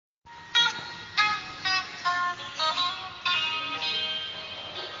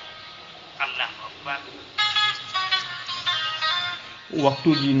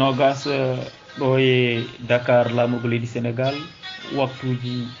waktuji nogas ɗo e Dakar laamugo leydi Sénégal,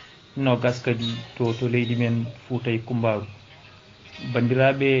 waktuji nogas kadi to leydi men Fuuta e Kumbaru.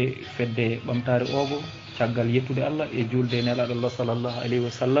 Bandiraɓe fedde ɓamtare ogo caggal yettude Allah e julde e nelaɗo Allah sallllahu alayhi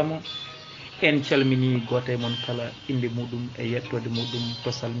wa sallam, en calmini goto e moon kala inde muɗum e yettode muɗum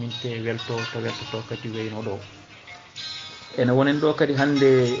to salminte welto to weltoto kadi wayno ɗo. ene wonen ɗo kadi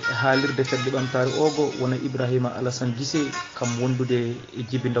hande haalirde fedde ɓamtare ogo wona Ibrahima Alassane Guissé kam wondude e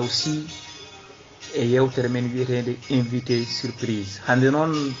Djiby Ndaw Sy e yewtere men wiyetede invité surprise. Hande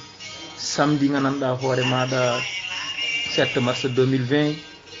noon samedi gandanɗa hoore maɗa 7 mars 2020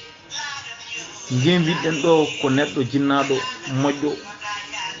 jemwiɗɗen ɗo ko neɗɗo jinnaɗo moƴƴo,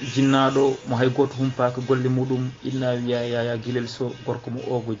 jinnaɗo mo hay goto humpaka golle muɗum, inna M.Yaya guilel so gorko mo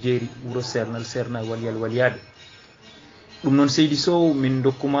ogo jeeri wuuro sernal serna walyal walyade. ɗum noon Seydi Sow min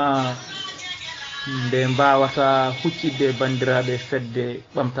dokkuma nde mbawata huccidde bandiraɓe fedde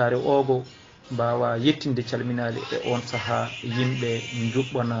ɓamtare ogo mbawa yettinde calminali e on saaha yimɓe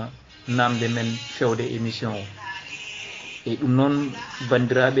juɓɓana namde men fewde émission o. e ɗum noon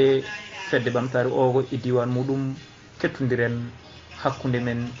bandiraɓe fedde ɓamtare ogo e diwan muɗum kettodiren hakkude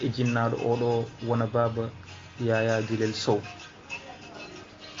men e jinnaɗo oɗo wona baba Yaya Guilel Sow.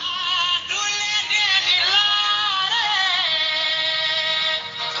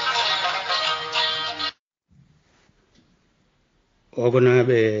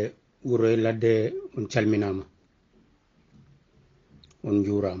 ogonaɓe wuro e ladde on calminama, on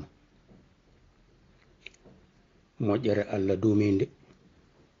juurama, moƴƴere Allah duuminde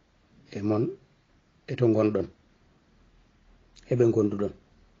e mon e to gonɗon eɓe gonduɗon,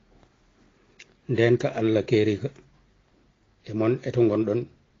 nden ka Allah keerika e mon e to gonɗon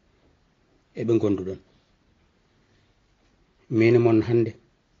eɓe gonduɗon. min mon hande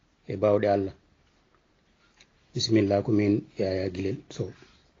e bawɗe Allah, bisimillah ko min Yaya Guilel Sow,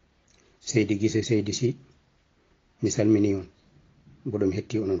 Seydi Guissé Seydi Sy, mi salmini on mboɗomi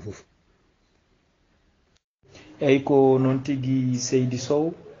hetti onon fof. eyyi ko noon tigui Seydi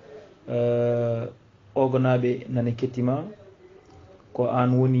Sow, ogonaɓe nane kettima, ko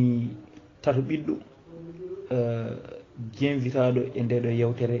an woni tato ɓiɗɗo jenvitaɗo e ndeɗo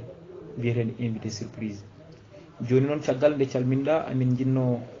yewtere wiyetede invité surprise. joni noon caggal nde calminɗa amin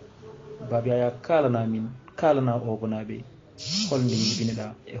jinno Baba Yaya kalana ogonaɓe holnde jibineɗa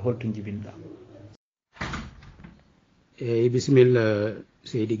e holto jibinoɗa. eyyi bisimilla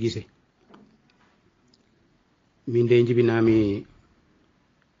Seydi Guissé, min de jibinami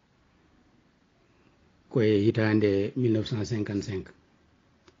koye hitande 1955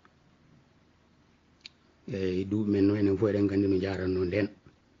 eyyi duuɓi men no enen fof eɗen gandi no jaranno nden.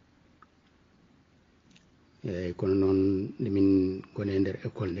 eyyi kono noon nde min gone nder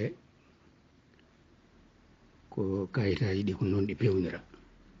école nde ko kayitaji ɗi ko noon ɗi pewnira.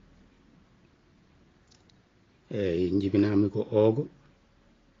 eyyi jibinami ko ogo,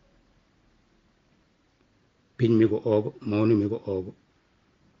 piñmi ko ogo, mawnumi ko ogo,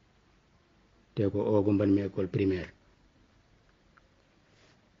 te ko ogo mbanmi école primaire,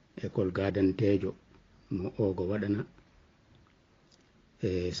 école gadantejo mo ogo waɗana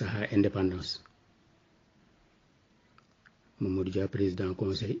e saaha indépendance. Mamadou Dia président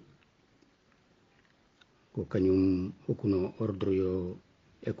conseil ko kañum hokkuno ordre yo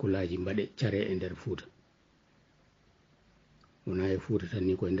école aji mbaɗe care e nder Fouta, wona e Fouta tan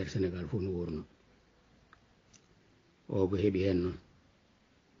ni koye nder Sénégal fof no wurno. ogo heeɓi hen noon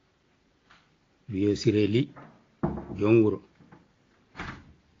wiye Siré Ly joom wuro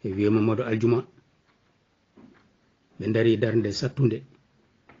e wiye Mamadou Aljuma ɓe dari darde sattude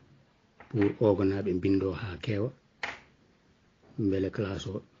pour ogonaɓe bindo ha keewa beele classe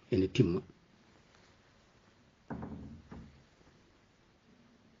o ene timma.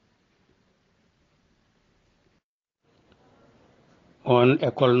 on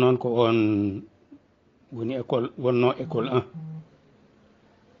école noon ko on woni école wonno école 1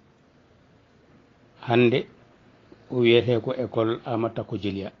 hande o wiyete ko école Amata ko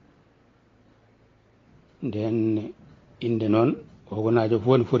Djilia. nden inde noon ogonajo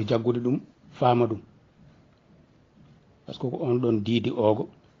fof ne foti jaggude ɗum faama ɗum, par ce que ko on ɗon diidi ogo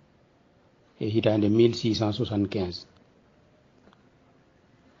e hitande 1675.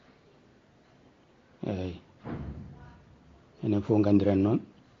 eyyi enen fof gandiren noon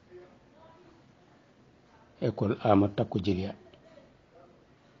école Amadou Takko Djilia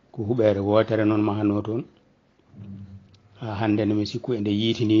ko huɓere wotere noon mahano toon ha hande nde mi sikku e nde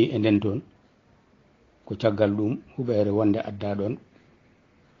yiitini e nden toon ko caggal ɗum huɓere wonde adda ɗon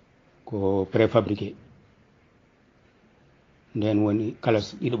ko préfabriqué nden woni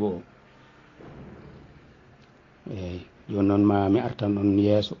classe ɗiɗo o. eyyi joni noon ma mi artan on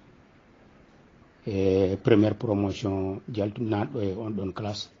yeeso e première promotion jaltu naatɗo e on ɗon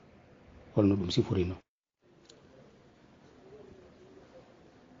classe holno ɗum siforino.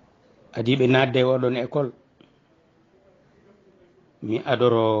 adiɓe natde e oɗon école mi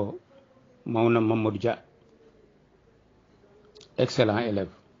adoro mawna Mamadou Dia, excellent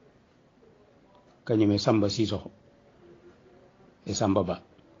élève, kañum e Samba Sissoko e Samba Ba.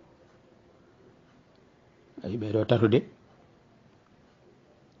 ay ɓeɗo tatude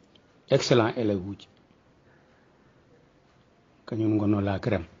excellent élève uji kañum gonno la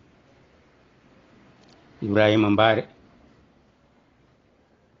crème. Ibrahima Mbare,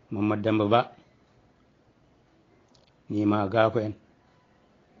 Mamadou Demba Ba, Nima Gako en,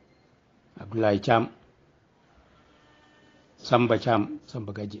 Abdoulaye Thiam, Samba Thiam,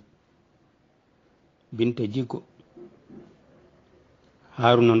 Samba Gadji, Binte Jiggo,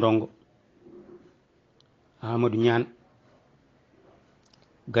 Haruna Ndongo, Amadou Niane,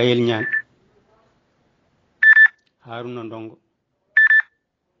 Gayel Niane, Haruna Ndongo,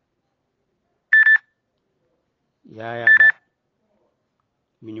 Yaya Ba,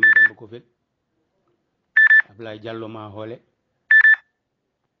 Mignum Demba Kofel, Ablaye Diallo Ma Hole,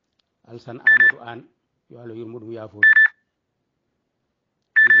 Alsan Amadou An, yo Allah yurmoɗum yafoɗum,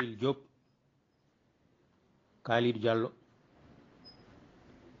 Jibril Diop, Kalidou Diallo,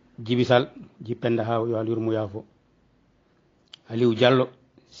 Djibisal, Djipenda Haw, yo Allah yurmo yafo, Aliou Diallo,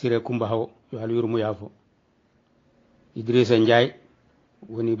 Siré Kumba Haw, yo Allah yurmo yafo, Idrissa Ndiaye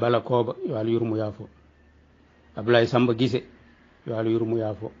woni Bala Koba, yo Allah yurmo yafo, Ablaye Samba Guissé, yo Allah yurmo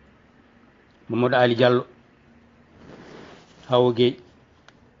yafo, Mamadou Ali Diallo, Hawo Gueye,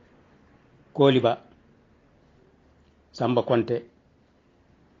 Koliba, Samba Konté,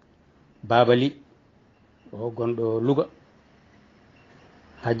 Babali o gonɗo Louga,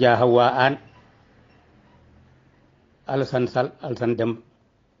 Hadja Hawa An, Alassane Sall, Alassane Demba,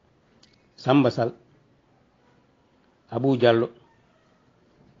 Samba Sall, Abou Diallo,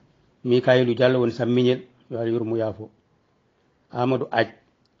 Mikaïlou Diallo woni Sammiñel, yo Allah yurmo yafo, Amadou Aj,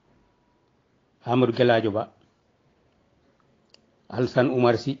 Amadou Geladio Ba, Alsan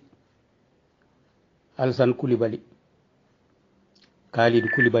Oumar Sy, Alsan Koulibaly, Kalidou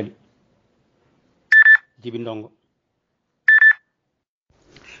Koulibaly, Djibi Ndongo.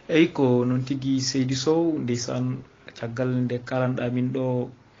 eyyi ko noon tigui Seydi Sow ndeysan caggal nde kalanɗa min ɗo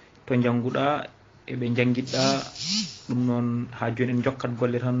to jangguɗa eɓe jangguiɗɗa ɗum noon ha joni en jokkat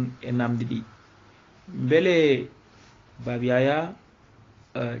golle tan e namde ɗi beele Baba Yaya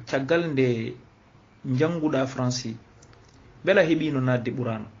caggal nde jangguɗa français beela heeɓino nadde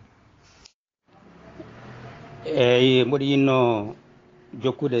ɓurano. eyyi mboɗo yinno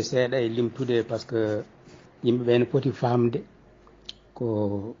jokkude seeɗa e limtude par ce que yimɓeɓe ne poti famde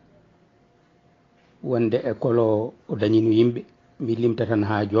ko wonde école o dañino yimɓe. Mi limta tan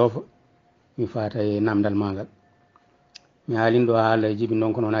ha joofa mi fata e namdal magal. mi haalin ɗo haala Djibi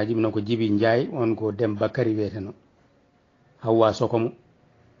Ndonko noon ha Djibi Ndonko Djibi Ndiaye on ko Dem Bakary wiyeteno, Hawwa Sokomo,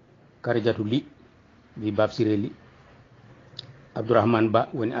 Kardiatou Ly wi Bab Siré Ly, Abdourahmane Ba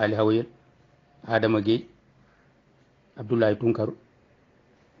woni Ali Hawyel, Adama Gueye, Abdoulaye Tunkaru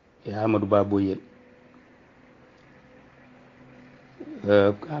e Amadou Ba Boyel,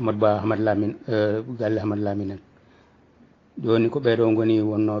 Amadou Ba Hamad Lamine, galle Hamad Lamine en. joni ko ɓeɗo goni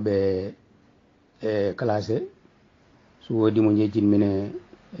wonnoɓe e classé so wodi mo jejjinmine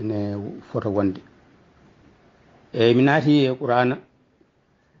ene foto wonde. eyyi mi naati e Qur'ana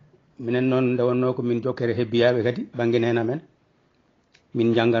minen noon nde wonno ko min jokkere hebbiyaɓe kadi banggue nen amen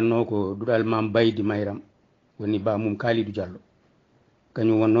min jangganno ko duɗal Mam Baydi Mayram woni bamum Kalidou Diallo,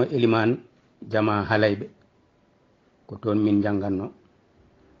 kañum wonno Elimane Jama Halayɓe, ko toon min jangganno.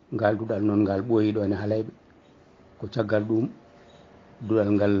 ngal duɗal noon ngal ɓooyi ɗon e Halayɓe, ko caggal ɗum duɗal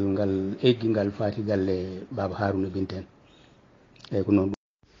ngal eggi ngal faati galle Baba Harouna Binten. eyyi ko noon.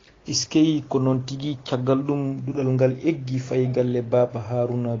 iskey ko noon tigui caggal ɗum duɗal ngal eggi fayi galle Baba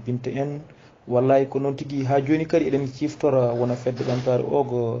Harouna Binta en, wallay ko noon tigui ha joni kadi eɗen ciftora wona fedde ɓamtare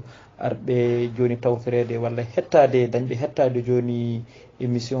ogo arɓe joni tawtorede walla hettade dañɓe hettade joni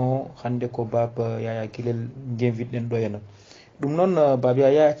émission hande ko Baba Yaya Guilel jenviɗɗen ɗo henna. ɗum noon Baba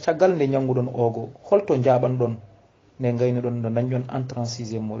Yaya caggal nde jangguɗon ogo holto jaɓanɗon nde gaynoɗon no dañɗon entrée en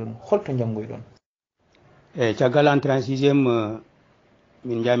sixiéme moɗon holto janggoyɗon? eyyi caggal entrée en sixiéme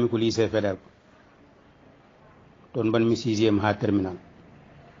min jami ko lycée Faidherbe, toon mbanmi sixiéme ha terminal,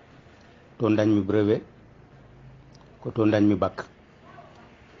 toon dañmi brevet, ko toon dañmi bac.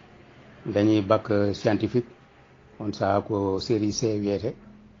 dañi bac scientifique on saaha ko série C wiyete,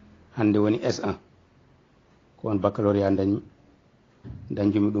 hande woni S1 ko on baccalauréat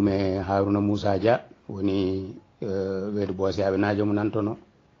dañmi ɗum e Harouna Moussa Dia woni weedu boosiyaɓe naajo mo nantono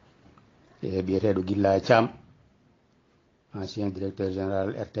e biyeteɗo Gilla Thiam, ancien directeur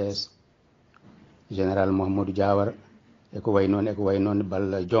général RTS, général Mouhamadou Diawara eko way noon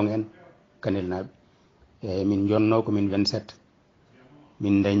Balla Diong en Kanel naɓe. E min jonno ko min 27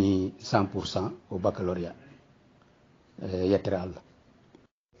 min dañi 100% au baccalauréat yettere Allah.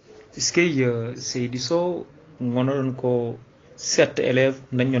 Skey Seydi Sow gonoɗon ko 7 élèves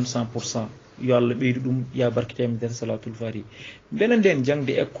daññon 100%, yo Allah ɓeydu ɗum ya barkitemi nder salatul fati. Beele nden jangde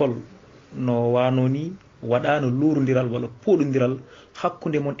école no wano ni waɗano lorodiral walla poɗodiral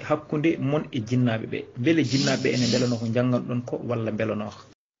hakkude mon e jinnaɓe ɓe, beele jinnaɓe ene beelano ko jangganɗon ko walla beelano?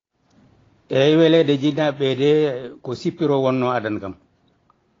 eyyi welede jinnaɓe de ko sippiro wonno adan kam.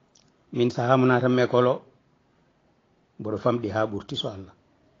 Min saaha mo natam école o mboɗo famɗi ha ɓurti so Allah.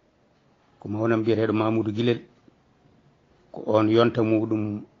 ko mawnam biyeteɗo Mamoudou Guilel ko on yonta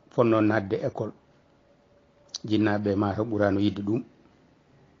muɗum fonno nadde école. Jinnaɓe mata ɓurano yidde ɗum,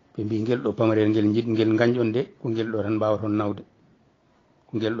 ɓe mbi ngel ɗo pamarel ngel jiɗ ngel gañƴon de ko ngel ɗo tan mbawa toon nawde,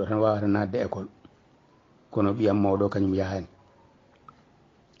 ko ngel ɗo tan wawata nadde école, kono ɓiyam mawɗo kañum yahani.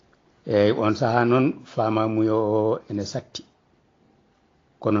 eyyi on saaha noon famamuyo o ene satti,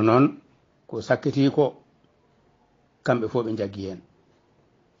 kono noon ko sakkiti ko kamɓe fof ɓe jaggi hen.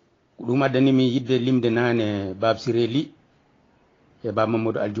 ko ɗum addanimi yidde limde nane Bab Siré Ly e Bab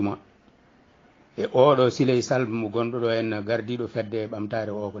Mamadou Aljuma e oɗo Siley Sall mo gonɗo ɗo en gardiɗo fedde ɓamtare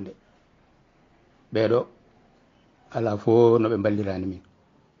o ko nde. ɓeɗo ala fo noɓe ballirani min,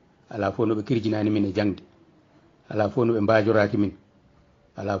 ala fo noɓe kirjinani min e jangde, ala fo noɓe mbajoraki min,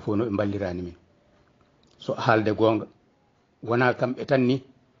 ala fo noɓe ballirani min. so haalde gonga wona kamɓe tan ni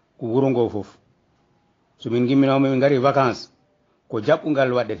ko wuuro ngo foof. somin gimminoma min gari vacances ko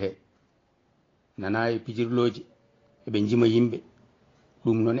jaɓɓugal waɗete, nana e pijirloji eɓe jima yimɓe.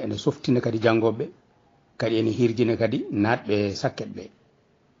 ɗum noon ene softina kadi janggoɓe, kadi ene hirjine kadi natɓe sakket ɓe.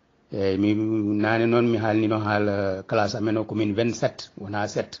 eyyi mi nane noon mi haalnino haala classe amen o komin 27 wona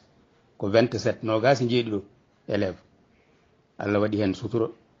 7 ko 27 nogasi jeeɗi ɗo élève. Allah waɗi hen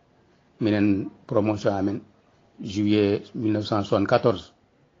suturo, minen promotion amen juillet 1974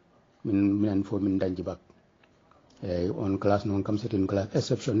 minen fof min dañji bac. eyyi on classe noon kam c'est une classe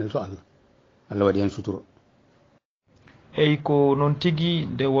exceptionnelle so Allah waɗi hen suturo. eyyi ko noon tigui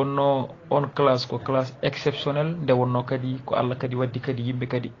nde wonno on classe ko classe exceptionnel, nde wonno kadi ko Allah kadi waddi kadi yimɓe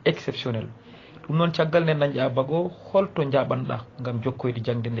kadi exceptionnel. ɗum noon caggal nde dañƴa bac o holto jaɓanɗa gam jokkoyde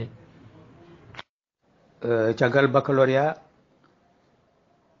jangde nde? caggal baccalauréat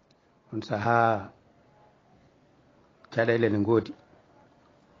on saaha caɗele ne goodi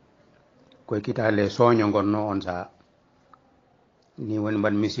koye kitale soño gonno on saaha. ni woni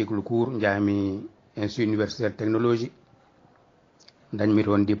mbaɗmi cycle court jami institut universitaire technologie, dañmi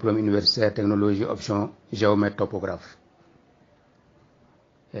toon diplôme universitaire technologie option géomètre topographe.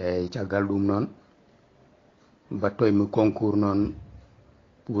 eyyi caggal ɗum noon mbattoymi concours noon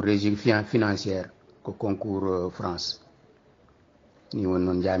pour régie financière ko concours France. ni woni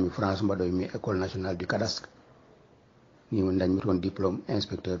noon jami France mbaɗoymi école nationale du cadastre, ni woni dañmi toon diplôme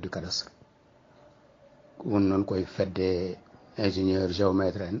inspecteur du cadastre. woni noon koye fedde ingénieur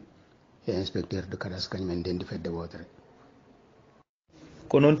géomètre en e inspecteur de cadastre kañumen ndendi fedde wotere.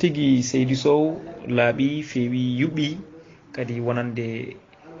 ko noon tigui Seydou Sow laaɓi feewi yuɓɓi kadi wonande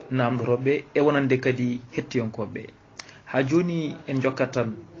namdotoɓe e wonande kadi hettiyankoɓe. ha joni en jokkat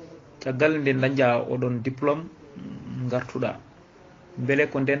tan caggal nde dañƴa oɗon diplôme gartuɗa, beele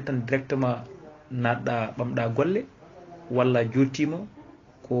ko nden tan directement natɗa ɓamɗa golle walla jottima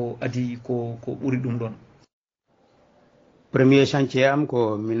ko adi ko ɓuuri ɗum ɗon? premier chantier am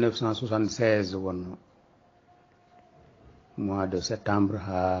ko 1976 wonno mois de septembre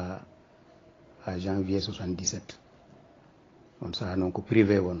ha janvier 77. on saaha noon ko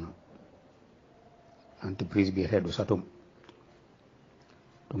privé wonno, entreprise biyeteɗo Satom.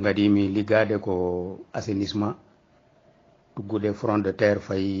 to gadimi liggade ko assainissement, tuggude front de terre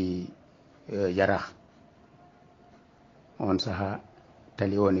fayi Yara. on saaha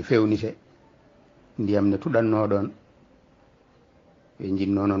tali o ne fewnite, ndiyam ne tuɗanno ɗon, ɓe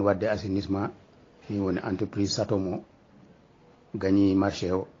jinno noon wadde assainissement. ni woni entreprise Satom o gagni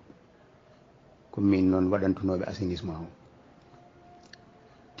marché o, ko min noon waɗantunoɓe assainissement o.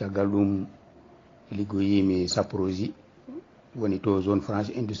 caggal ɗum liggoyimi Saprosi, woni to zone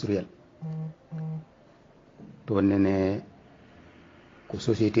franche industrielle. to nene ko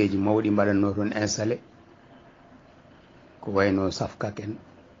société ji mawɗi mbaɗanno toon installé, ko wayno Safkak en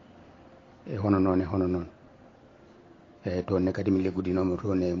e hono noon. eyyi toon ne kadi mi liggudinomo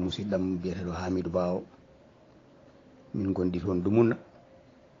toon e musidɗam biyeteɗo Hamidou Ba o. min gondi toon Dumunna,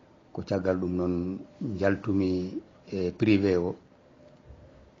 ko caggal ɗum noon jaltumi e privé o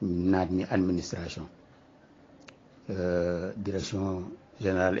natmi administration direction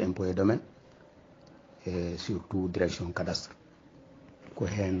générale impôt et domaine et surtout direction cadastre ko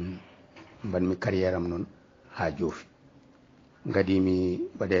hen mbanmi carrière am noon ha joofi gadimi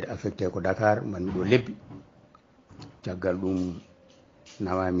waɗede affecté ko Dakar mbanmi ɗo lebbi caggal ɗum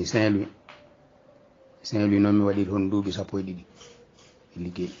nawami Saint-Louis noon mi waɗi toon duuɓi 12 e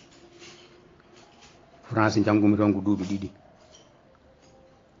liggey France janggumi toon ko duuɓi 2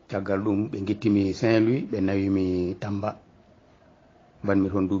 caggal ɗum ɓe gittimi Saint-Louis ɓe nawimi Tamba mbanmi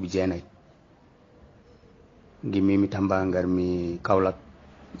toon duuɓi 9 gimmimi Tamba garmi Kaolack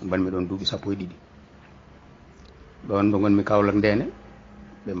mbanmi ɗon duuɓi 12 ɗon ɗo gonmi Kaolack ndene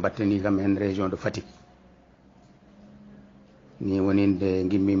ɓe mbattani kam hen région de Fatick ni woni nde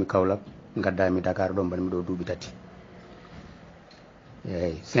gimmimi Kaolack gaddami Dakar ɗo mbanmi ɗo duuɓi 3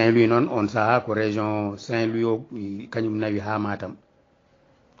 eyyi Saint-Louis noon on saaha ko région Saint-Louis o kañum nawi ha Matam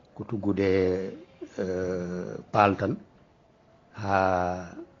ko tuggude Paal tan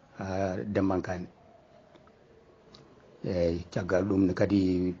ha Dembankane eyyi caggal ɗum ne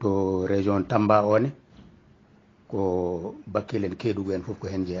kadi to région Tamba one ko Bakel en Kédougou en foof ko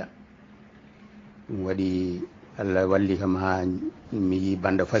hen jeeya ɗum waɗi Allah walli kam ha mi yi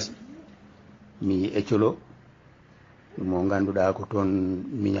Banda Fassi mi yi Eccolo mo ganduɗa ko toon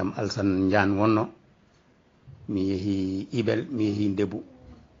miñam Alsane Ndiane wonno mi yeehi Ibel mi yeehi Ndebu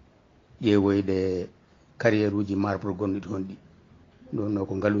ƴeewoyde carrière uji marbre gonɗi toon ɗi ɗon no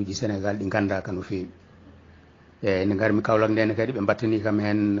ko ngaaluji Sénégal ɗi gandaka no fewi eyyi nde garmi Kaolack ndene kadi ɓe mbattani kam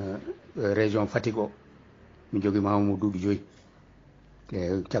hen région Fatick o mi jogui mamo duuɓi 5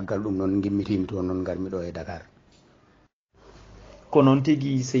 e caggal ɗum noon gimmitimi toon noon garmi ɗo e Dakar. ko noon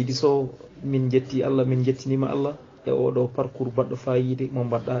tigui Seydi Sow min jetti Allah min jettinima Allah e oɗo parcours baɗɗo fayide mo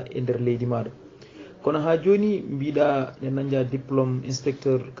mbaɗɗa e nder leydi maɗa kono ha joni mbiɗa ne dañƴa diplôme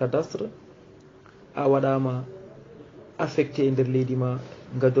inspecteur cadastre a waɗama affecté e nder leydi ma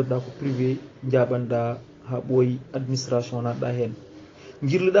gaddoɗa ko privé jaɓanɗa ha ɓooyi administration natɗa hen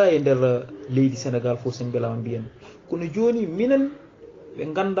jirluɗa e nder leydi Sénégal fo sen belama mbiyen kono joni minen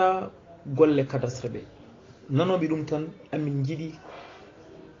ɓe ganda golle cadastre ɓe nanoɓe ɗum tan amin jiiɗi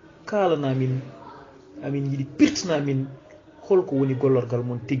kalanamin amin jiiɗi pirtanamin holko woni gollorgal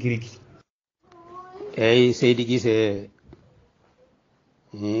mon tigui rigui. eyyi Seydi Guissé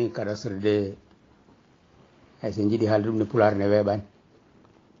cadastre de hay so jiiɗi haalde ɗum ne pulaar ne weeɓani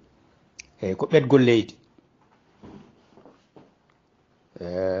eyyi ko ɓeɗgol leydi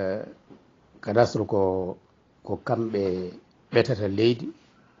cadastre ko kamɓe ɓetata leydi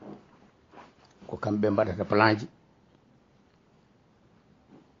ko kamɓe mbaɗata plan ji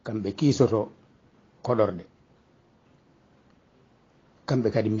kamɓe kiisoto koɗorɗe kamɓe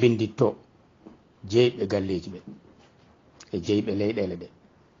kadi benditto jeyɓe galleji ɓe e jeyɓe leyɗele ɗe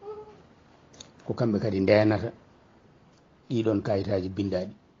ko kamɓe kadi ndenata ɗiɗon kayitaji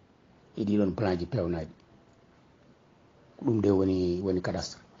bindaɗi e ɗiɗon plan ji pewnaɗi ɗum de woni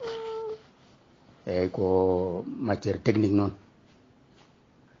cadastre eyyi ko matiére technique noon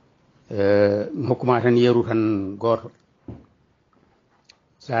mi hokkuma tan yeeru tan goto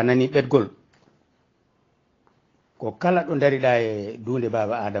sa nani ɓeɗgol ko kala ɗo dariɗa e dunde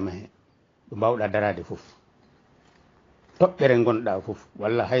baba adama he ɗo mbawɗa darade foof toɓɓere gonɗa foof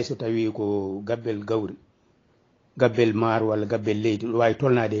walla hayso tawi ko gabbel gawri gabbel maaro walla gabbel leydi ɗo wawi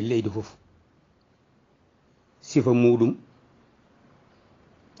tolnade e leydi foof sifa muɗum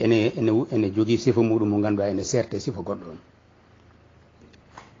ene jogui sifa muɗum mo ganduɗa ene serte sifa goɗɗo on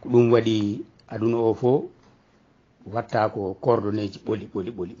ko ɗum waɗi aduna o fo watta ko coordonné ji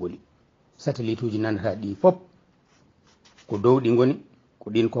ɓoli satellite uji nandata ɗi fop ko dow ɗi goni ko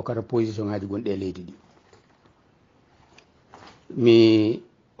ɗin kokkata position ngaji gonɗi e leydi ɗi mi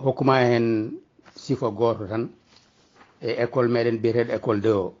hokkuma hen sifa goto tan e école meɗen biyeteɗo école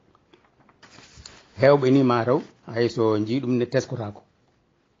 2 o hewɓe ni mataw hayso jiiɗum ne teskotako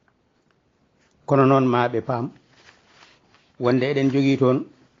kono noon ma ɓe paam wonde eɗen jogui toon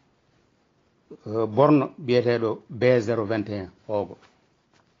borno biyeteɗo B021 ogo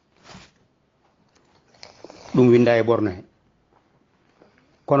ɗum winda e borno he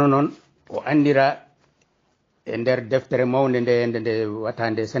kono noon o andira e nder deftere mawde nde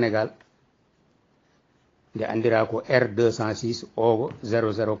wattande Sénégal nde andira ko R206 ogo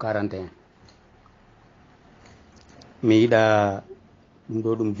 0041 mi yiɗa ɗum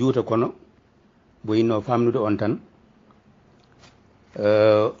ɗo ɗum juuta kono bo yinno famnude on tan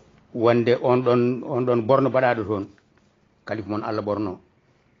wonde on ɗon borno baɗaɗo toon kalifa moon Allah borno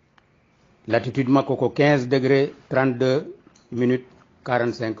latitude makko ko 15 degré 32 minutes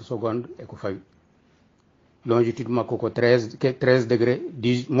 45 secondes e ko fawi. Longitude makko ko 13 degré,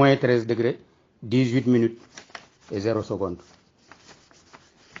 moins 13 degré, 18 minutes et 0 seconde.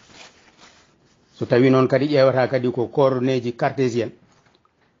 So tawi noon kadi ƴeewata kadi ko coordonnéji cartésienne,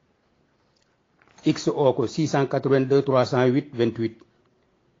 x o ko 682 308 28,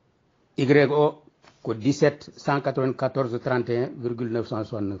 y o ko 17 194 31 virgule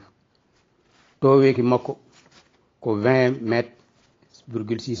 969, to weeki makko ko 20 mètres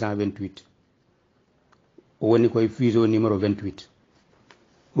virgule 628, o woni koye fuseau numéro 28.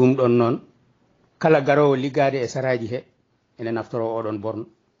 ɗum ɗon noon kala garowo liggade e saraji he ene naftoro oɗon borno.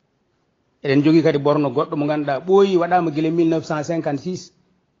 eɗen jogui kadi borno goɗɗo mo ganduɗa ɓooyi waɗama guila 1956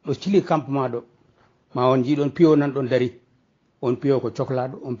 ɗo cili campement ɗo, ma on jiiɗon piyo nan ɗon dari, on piyo ko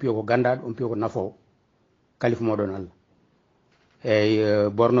cohlaɗo, on piyo ko gandaɗo, on piyo ko nafowo, kalifa moɗon Allah. eyyi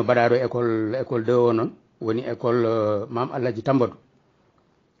borno mbaɗaɗo école 2 o noon woni école Mam Allahji Tambadou,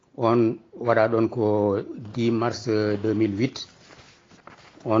 on waɗa ɗon ko 10 mars 2008.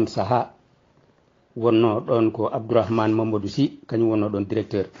 on saaha wonno ɗon ko Abdourahmane Mamadou Sy kañum wonno ɗon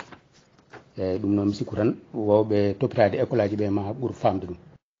directeur. eyyi ɗum noon mi sikku tan wawɓe toppitade école aji ɓe ma ɓuur famde ɗum.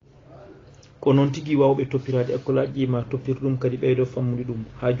 ko noon tigui wawɓe toppirade école aji ma toppir ɗum kadi ɓeydo fammude ɗum.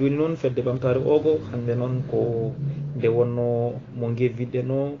 Ha joni noon fedde ɓamtare ogo hande noon ko nde wonno mo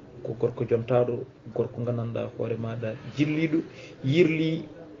guevidɗen o ko gorko jontaɗo, gorko gandanɗa hoore maɗa jilliɗo, yirli,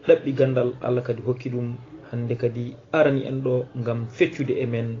 ɗaɓɓi gandal, Allah kadi hokki ɗum hande kadi arani en ɗo gam feccude e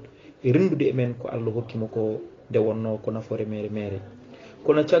men e rendude e men ko Allah hokkimo ko nde wonno ko nafoore mere mere.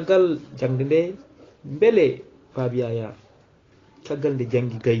 kono caggal jangde nde beele M.Yaya caggal nde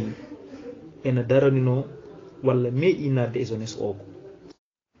janggi gayi ena daranino walla meeɗi nadde e jeunesse ogo?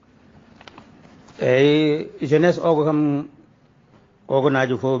 eyyi jeunesse ogo kam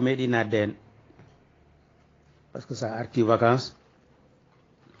ogonajo fof meeɗi nadde hen, par ce que sa arti vacance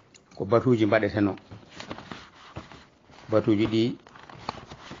ko batuji mbaɗeteno. batuji ɗi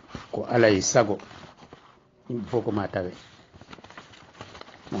ko alay sago yimɓe fof ko ma tawe,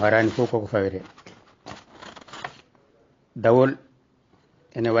 mo harani fof koko fawete. dawol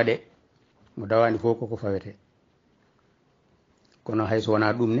ene waɗe, mo dawani fof koko fawete. kono hayso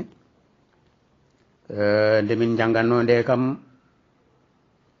wona ɗum ne nde min jangganno nde kam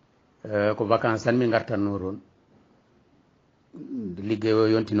ko vacance tan min gartanno toon. ligguey o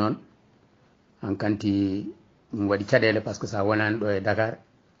yonti noon hankanti min waɗi caɗele, par ce que sa wonani ɗo e Dakar,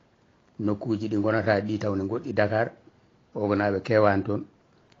 nokkuji ɗi gonata ɗi tawne goɗɗi Dakar, ogonaɓe kewani toon,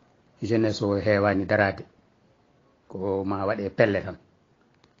 jeunesse o hewani darade, ko ma waɗe pelle tan.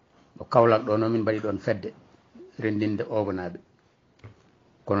 ɗo Kaolack ɗo noon min mbaɗi ɗon fedde rendinde ogonaɓe,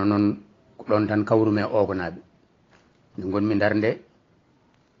 kono noon ko ɗon tan kawrume ogonaɓe. nde gonmi darde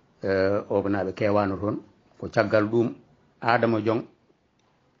ogonaɓe kewano toon, ko caggal ɗum Adama Diong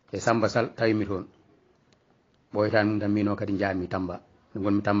e Samba Sall tawimi toon. ɓoytani mum tan mino kadi jaami Tamba, nde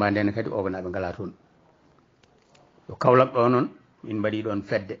gonmi Tamba ndene kadi ogonaɓe ngala toon. ɗo Kaolack ɗo noon min mbaɗi ɗon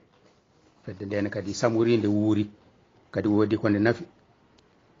fedde ndene kadi samori nde wuuri, kadi wodi ko nde nafi,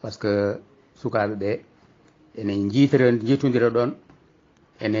 par ce que sukaɓe ɓe ene jiitodira ɗon,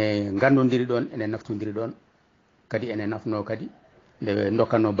 ene gandodiri ɗon, ene naftodiri ɗon, kadi ene nafno kadi nde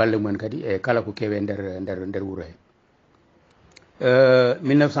dokkatno balle mumen kadi e kala ko kewe nder wuuro he.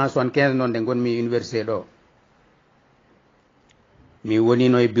 1975 noon nde gonmi université ɗo, mi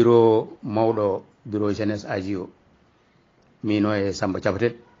wonino e bureau mawɗo, bureau jeunesse AJO, mino e Samba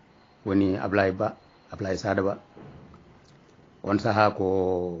Thiapatel, woni Ablaye Sada Ba. on saaha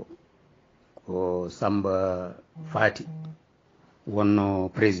ko Samba Fati wonno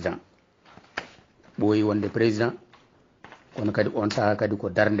président, ɓooyi wonde président, kono kadi on saaha kadi ko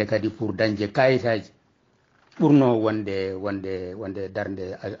darde kadi pour dañde kayitaji ɓurno wonde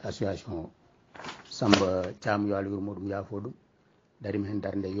darde association o. Samba Thiam yo Allah wirmo ɗum yaafo ɗum, darimi hen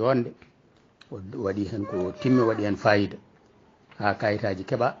darde yonde, waɗi hen ko timmi, waɗi hen fayida ha kayitaji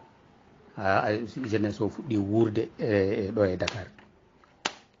keeɓa, ha jeunesse o fuɗɗi wurde ɗo e Dakar.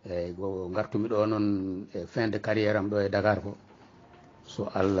 eyyi go gartumi ɗo noon e fin de carrière am ɗo e Dakar ko, so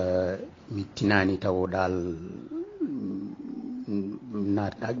Allah mi tinani taw dal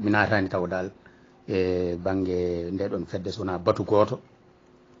mi natani taw dal e banggue nde ɗon fedde sowona batu goto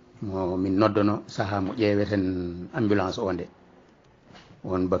mo min noddono saaha mo ƴeeweten ambulance o nde,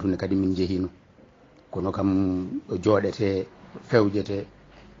 on batu nde kadi min jeehino, kono kam ɗo jooɗete fewjete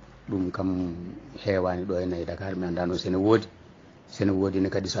ɗum kam heewani ɗo ene Dakar. mi andano sene woodi ne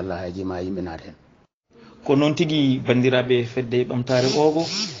kadi sallahaji ma yimɓe naata hen. ko noon tigui bandiraɓe fedde ɓamtare ogo,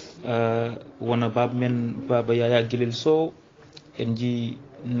 wona baba men M.Yaya Guilel Sow, en ji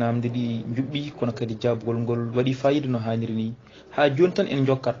namde ɗi juɓɓi kono kadi jaabugol ngol waɗi fayida no hanniri ni ha joni tan en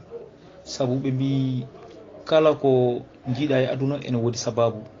jokkat saabu ɓe mbi kala ko jiiɗa e aduna ene woodi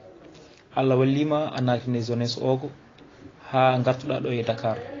sababu. Allah wallima a natine jeunesse ogo ha gartuɗa ɗo e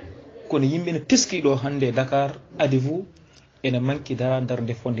Dakar kono yimɓe ne teski ɗo hande e Dakar adi vous ene manki dara dar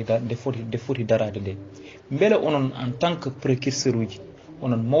nde foti darade nde beele onon en tant que précurseur uji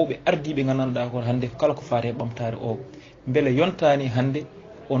onon mawɓe ardiɓe gandanɗa ko hande kala ko faate e ɓamtare o beele yontani hande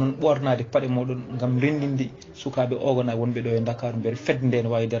onon ɓornade paɗe moɗon gam rendinde sukaɓe ogona wonɓe ɗo e Dakar beele fedde nde ne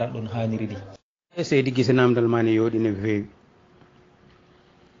wawi darade ɗon hanniri ni. seydi Guissé namdal ma ne yooɗi no feewi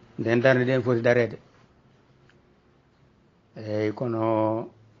nden darde nden foti darede eyyi kono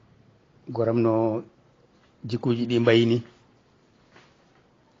goram no jikkuji ɗi mbayi ni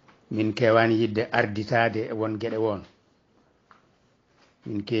min kewani yidde arditade e won gueɗe won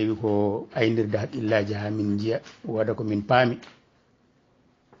min keewi ko aynirde haqqillaji ha min jiiya woda ko min paami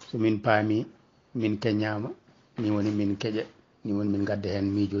so min paami min keññama ni woni min keƴa ni woni min gadda hen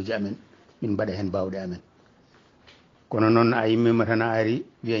miijoji amen min mbaɗa hen bawɗe amen kono noon a yimmima tan a ari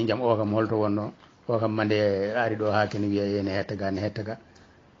wiya jaam o kam holto wonno o kam mande ari ɗo ha kene wiya ene hettaga ne hettaga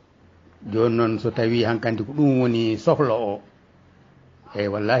joni noon so tawi hankkandi ko ɗum woni sohla o eyyi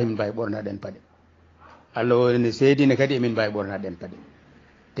wallahi min mbawi ɓornaɗen paɗe Allah o ne seedine kadi emin mbawi ɓornaɗen paɗe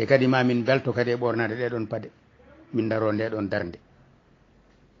te kadi ma min belto kadi e ɓornade ɗeɗon paɗe min daro nde ɗon darde.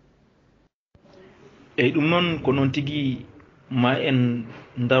 eyyi ɗum noon ko noon tigui ma en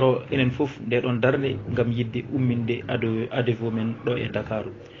daro enen foof nde ɗon darde gam yidde umminde ade-vous men ɗo e Dakar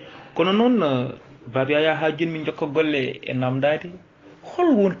kono noon Baba Yaya ha joni min jokka golle e namdade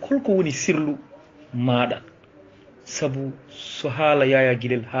holko woni sirlu maɗa saabu so haala Yaya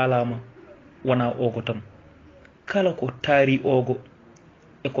Guilel haalama wona ogo tan kala ko taari ogo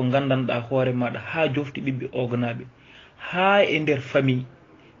eko gandanɗa hoore maɗa ha jofti ɓiɓɓe ogonaɓe ha e nder famille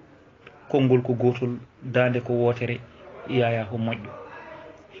konngol ko gotol dande ko wotere Yaya ko moƴƴo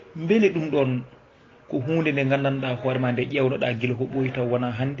beele ɗum ɗon ko hunde nde gandanɗa hoorema nde ƴewnoɗa guila ko ɓooyi taw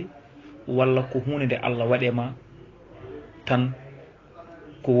wona hande walla ko hunde nde Allah waɗema tan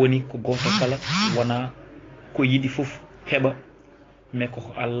ko woni ko goto kala wona ko yiiɗi foof heɓa mais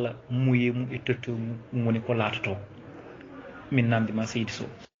koko Allah muuye mum e totteur mum ɗum woni ko latoto min namdima Seydi Sow.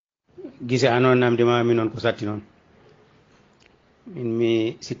 Guissé a noon namdima min noon ko satti noon min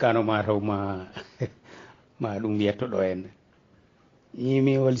mi sikkano mataw ma ɗum wiyetto ɗo henne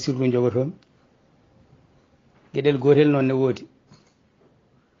yimi hol sirlu jogotomi gueɗel gotel noon ne woodi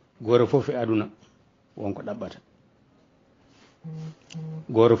goto foof e aduna wonko ɗaɓɓata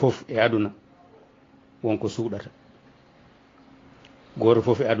goto foof e aduna wonko suuɗata goto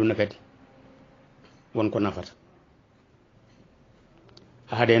foof e aduna kadi wonko nafata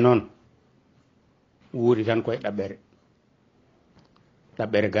haade noon wuuri tan koye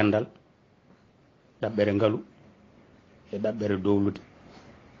ɗaɓɓere gandal ɗaɓɓere ngaalu e ɗaɓɓere dowlude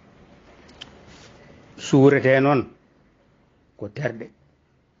suurete noon ko terɗe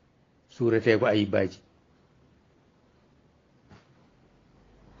suurete ko ayibaji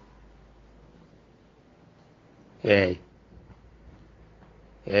eyyi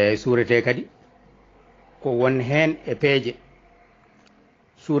suurete kadi ko won hen e peeje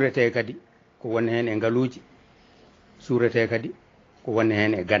suurete kadi ko won hen e ngaaluji suurete kadi ko woni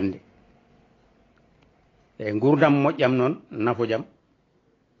hen e gande e gurdam moƴƴam noon nafo jam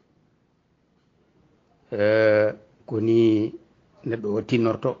ko ni neɗɗo o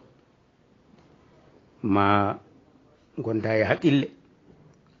tinnorto ma gonda e haqqille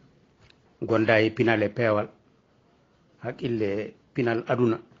gonda e pinal e peewal haqqille pinal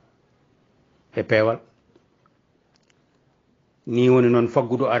aduna e peewal ni woni noon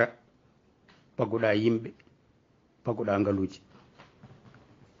faggudu ara fagguɗa yimɓe fagguɗa ngaaluji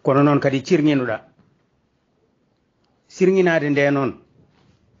kono noon kadi cirŋinoɗa sirŋinade nde noon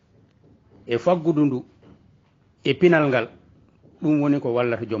e faggudu ndu e pinal ngal ɗum woni ko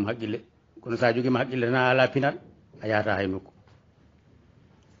wallata joom haqqille kono sa joguima haqqille tan a ala pinal a yahata hay nokku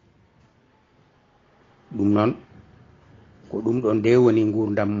ɗum noon ko ɗum ɗon nde woni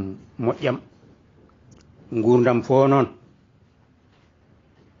gurdam moƴƴam gurdam fo noon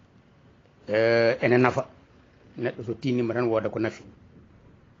ene nafa neɗɗo so tinnima tan wooda ko nafi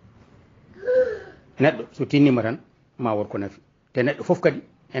neɗɗo so tinnima tan ma wot ko nafi te neɗɗo foof kadi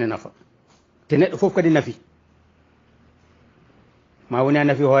ene nafa te neɗɗo foof kadi nafi ma woni a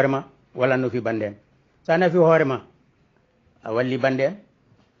nafi hoorema walla nafi bande en sa nafi hoorema a walli bande en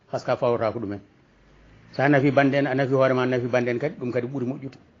haska fawata ko ɗumen sa nafi bande en a nafi hoorema a nafi bande en kadi ɗum kadi ɓuuri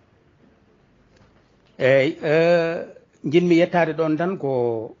moƴƴude eyyi jinmi yettade ɗon tan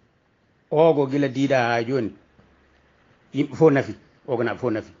ko ogo gila diiɗa ha joni yimɓe fof nafi oganaɓe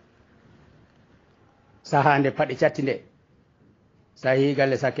fof nafi saha nde paɗe catti nde sa yeehi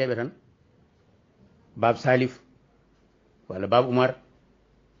galle sakkeɓe tan bab salif walla bab oumar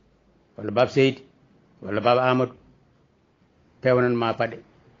walla bab seydi walla bab amadou pewnan ma paɗe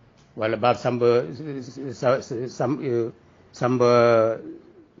walla bab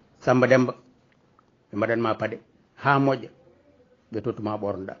samba demba ɓe mbaɗanma paɗe ha moƴƴa ɓe tottuma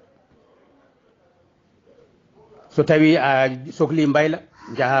ɓornoɗa so tawi a sohli mbayla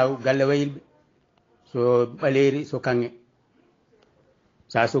jaaha galle wayilɓe so ɓaleri so kanŋe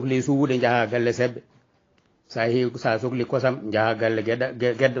sa sohli suwude jaaha galle sebbe sa sohli kosam jaaha galle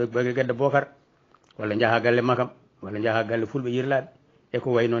gedda bocar walla jaaha galle makam walla jaaha galle fulɓe yirlaɓe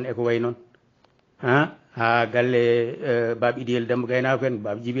eko way noon eko way noon ha galle bab idiyel demba gaynako en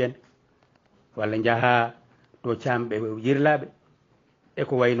bab djibi en walla jaaha to camɓe yirlaɓe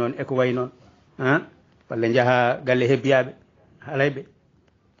eko way noon eko way noon walla jaaha galle hebbiyaɓe halayɓe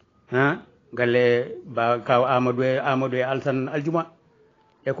galle ba kaw amadou e alsan aljuma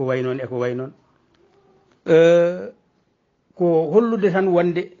eko way noon eko way noon ko hollude tan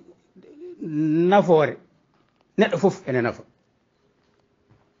wonde nafoore neɗɗo fof ene nafa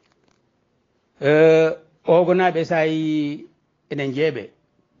ogonaɓe sa yi ene jeeɓe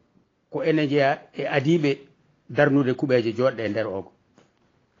ko ene jeeya e adiɓe darnude kuɓeje joɗɗe e nder ogo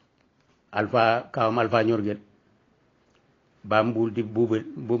alpha kawam alpha ñorguel ba mbuldi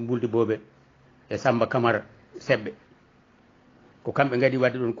boɓel e samba camara seɓɓe ko kamɓe gadi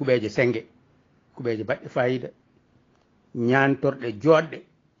wadde ɗon kuɓeje sengge kuɓeje baɗɗe fayida ñantorɗe joɗɗe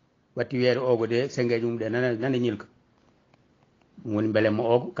watti wiyede ogo de sengeji mum ɗe nana ñilka ɗum woni belemma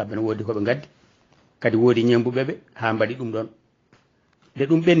ogo kamɓe ne wodi koɓe gaddi kadi woodi ñembuɓeɓe ha mbaɗi ɗum ɗon nde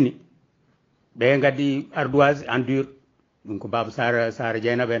ɗum ɓenni ɓe gaddi ardoise en dur ɗum ko baba sara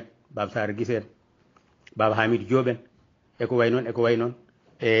dieynaba en baba sara guise en baba hamidou dioɓ en eko way noon eko way noon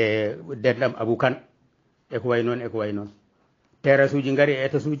e denɗam abou kane eko way noon eko way noon terrasse uji gaari e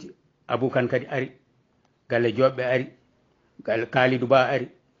étage uji abou kane kadi ari galle joɓɓe ari galle kalidou ba ari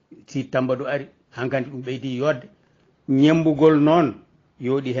sid tambadou ari hankkandi ɗum ɓeydi yodde ñembugol noon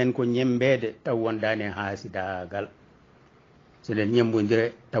yooɗi hen ko ñembede taw wondani e haasidagal so nden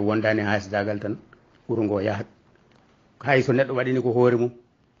ñembodire taw wondani e haasidagal tan wuuro ngo yahat hay so neɗɗo waɗini ko hoore mum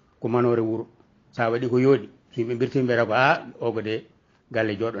ko manore wuuro sa waɗi ko yooɗi so yimɓe birtimi mbiyata ko ogo de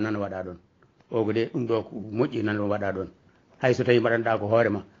galle joɗɗo nana waɗa ɗon ogo de ɗum ɗo ko moƴƴi nana waɗa ɗon hay so tawi mbaɗanɗa ko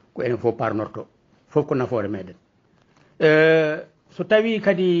hoorema ko enen fof parnorto fof ko nafoore meɗen so tawi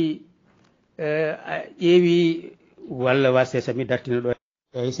kadi a ƴeewi walla wasse sami dartina ɗo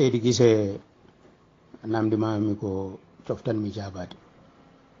eyyi seydi guise namdimami ko coftanmi jabade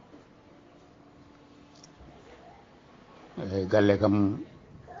eyyi galle kam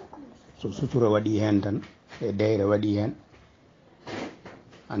so sutura waɗi hen tan e deyre waɗi hen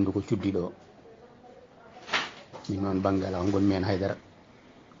andu ko cuddi ɗo min noon banggue ala ko gonmi hen haydara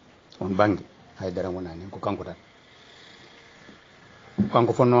on banggue haydara wonani hen ko kanko tan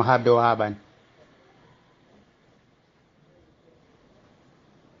kanko fonno habde o haɓani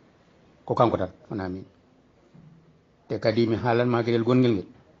ko kanko tan wona min te kadi mi haalanma gueɗel gonguel ngel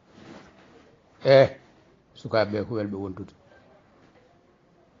sukaɓeɓe ko welɓe wondude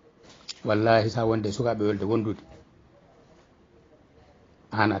wallahi sa wonde sukaɓe welde wondude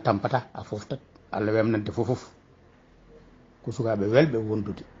an a tampata a foftat Allah wemnante fofof ko sukaɓe welɓe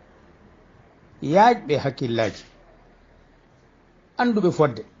wondude yaajɓe hakkillaji anduɓe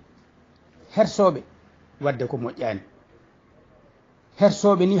fodde hersoɓe wadde ko moƴƴani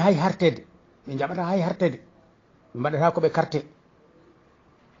hersoɓe ni hay hartede ɓe jaɓata hay hartede ɓe mbaɗata koɓe carte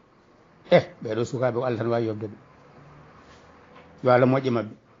ɓeɗo sukaɓe ko Allah tan wawi yobdeɓe yo Allah moƴƴe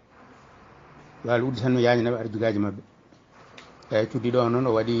mabɓe yo Allah udditanno yañanaɓe arjugaji mabɓe eyyi cuddiɗo noon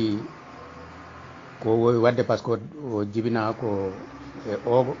o waɗi ko wowi wadde par ce que o jibina ko e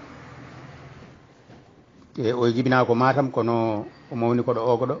ogo e o jibina ko Matam kono o mawni koɗo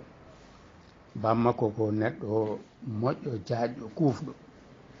ogo ɗo bammakko ko neɗɗo moƴƴo jaajɗo kufɗo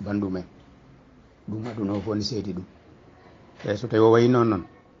bandumen ɗum aduna o fof ne seedi ɗum eyyi so tawi o wayi noon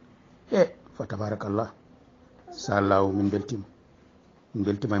fa tabarakallah sa allahu min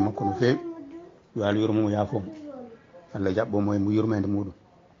beltima e makko no fewi yo Allah yurmomo yaafomo Allah jaɓɓomo e mo yurmede muɗum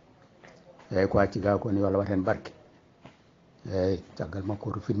eyyi ko acci ga ko ni yo Allah wat hen barke eyyi caggal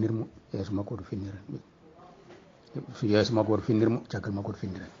makko to finnirmo yeeso makko to finnira yeeso makko to finnirmo caggal makko to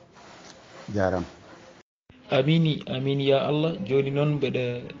finnira jarama amini amini ya Allah joni noon mbeɗa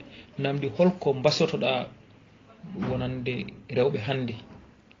namdi holko mbasotoɗa wonande rewɓe hannde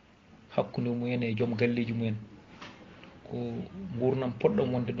hakkude mumen e joom galleji mumen ko gurdam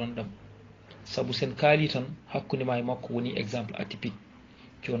poɗɗam wonde ɗon ɗam sabu sen kaali tan hakkunde ma e makko woni exemple atypique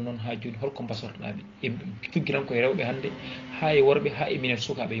joni noon ha joni holko basortoɗaɓe e tuggiran koye rewɓe hannde ha e worɓe ha e minen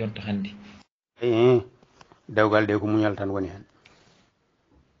sukaɓe yonta hannde dewgal de ko muñal tan woni hen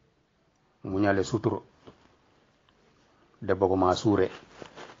muñal e suturo debbo ko ma suure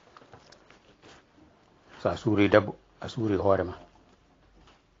sa suuri debbo a suuri hoorema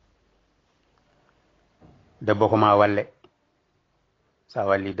debbo ko ma walle sa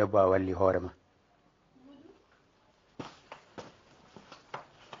walli debbo a walli hoorema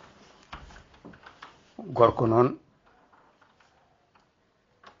gorko noon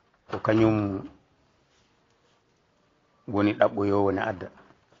ko kañum woni ɗaɓɓoyo woni adda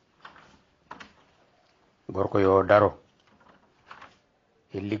gorko yo daro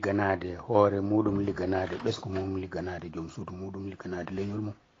e ligganade hoore muɗum ligganade ɓesgu mum ligganade joom suudu muɗum ligganade leñol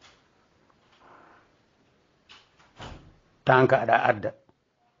mum tanka aɗa adda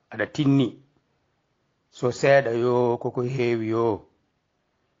aɗa tinni so seeɗa yo koko heewi yo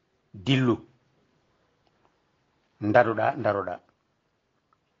dillu daroɗa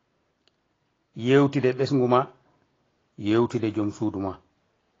yewtide ɓesgu ma yewtide joom suudu ma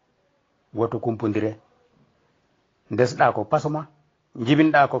woto kumpodire ndesɗa ko paso ma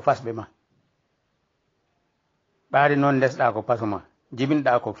jibinɗa ko fasɓe ma ɓaade noon ndesɗa ko paso ma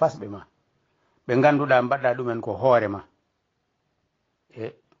jibinɗa ko fasɓe ma ɓe ganduɗa mbaɗɗa ɗumen ko hoore ma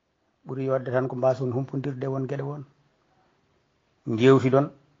e ɓuri yodde tan ko mbason humpodirde won gueɗe won jewtidon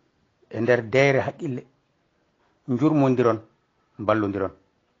e nder deyre haqqille jurmodiron ballodiron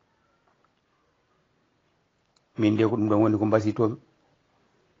min de ko ɗum ɗon woni ko mbasitomi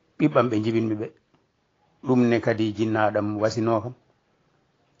ɓiɓɓam ɓe jibinmi ɓe ɗum ne kadi jinnaɗam wasino kam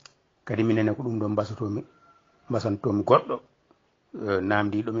kadi minene ko ɗum ɗon mbasantomi goɗɗo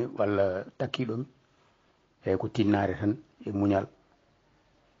namdiɗomi walla takkiɗomi eyyi ko tinnare tan e muñal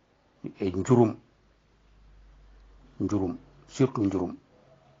e jurum surtout jurum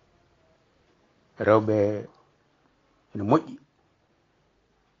rewɓe ene moƴƴi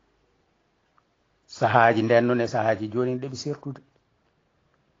sahaji nden noon e sahaji joni ɗeɓe sertude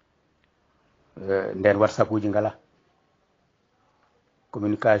nden whatsapp uji ngala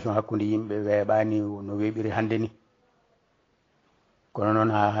communication hakkude yimɓe weeɓani no weeɓiri hande ni kono noon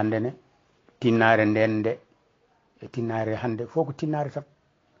ha hande ne tinnare nden nde e tinnare hande fof ko tinnare tan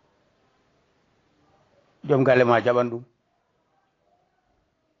joom galle ma jaɓan ɗum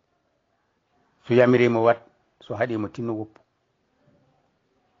so yamirimo wat so haɗimo tinno woppu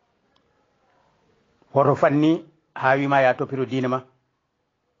hoto fanni ha wima ya toppito diine ma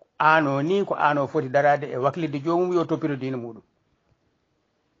ano ni ko ano foti darade e waklidde jomum yo toppito diine muɗum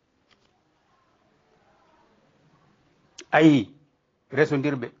ayi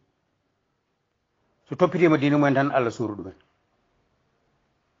resodirɓe so toppitima diine mumen tan Allah suuru ɗumen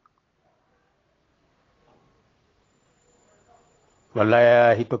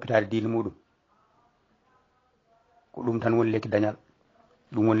wallahi toppitade diine muɗum ko ɗum tan woni lekki dañal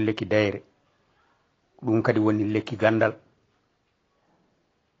ɗum woni lekki dayre ɗum kadi woni lekki gandal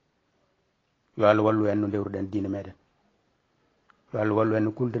yo Allah wallu en no dewruɗen diine meɗen yo Allah wallu en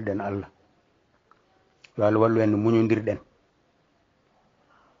no kuldirɗen Allah yo Allah wallu en no muñodirɗen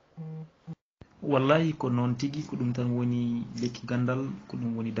wallahi ko noon tigui ko ɗum tan woni lekki gandal ko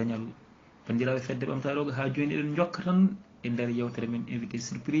ɗum woni dañal bandiraɓe fedde ɓamtaɗoga ha joni eɗen jokka tan e nder yewtere men invité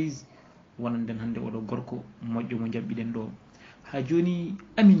surprise wonanden hande oɗo gorko moƴƴo mo jabɓiɗen ɗo ha joni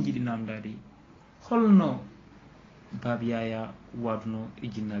amin jiiɗi namdade holno Baba Yaya waduno e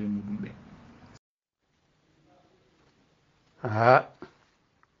jinnaɓe muɗum ɓe ha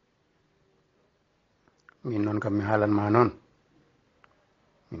min noon kam mi haalanma noon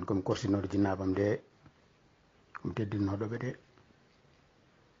min komi korsinoɗo jinnabam de komi teddinnoɗoɓe de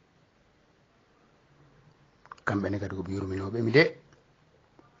kamɓene kadi ko yurminoɓe mi de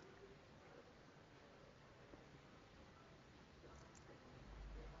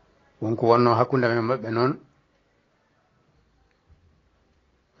wonko wonno hakkude men maɓɓe noon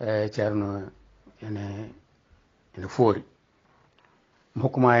e ceerno ene foori mi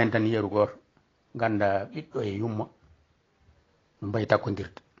hokkuma hen tan yeeru goto ganda ɓiɗɗo e yumma no mbayi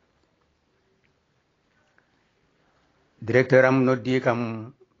takkodirde directeur am noddi kam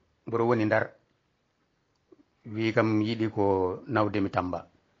mboɗo woni Ndar wi kam yiiɗi ko nawdemi Tamba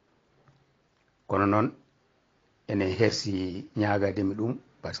kono noon ene hersi ñagademi ɗum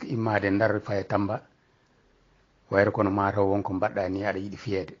par ce que immade Ndar faye Tamba wayro kono mataw wonko mbaɗɗa ni aɗa yiiɗi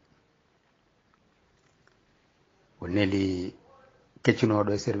fiyede o neeli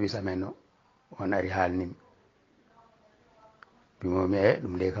keccinoɗo e service amen o on ari haalnimi bimomi e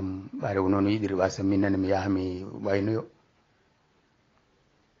ɗum de kam ɓaade wono no yiɗiri ɓasa min nane mi yaha mi waynoyo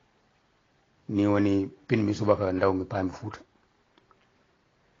ni woni pinmi subaka ndawmi paami Fuuta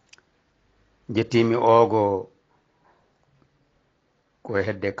jettimi oogo ko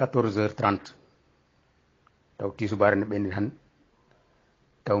hedde 14h30 taw tisubare ne ɓenni tan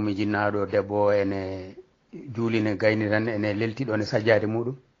taw mi jinnaɗo debbo o ene juuline gayni tan ene leltiɗo ne sajjade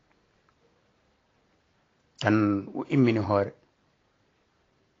muɗum tan o immini hoore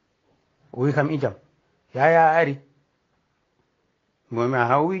o wi kam ijam Yaya ari momi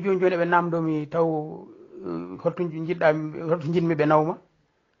ha o wi joni joni eɓe namdomi taw holto jiɗɗa holto jinmi ɓe nawma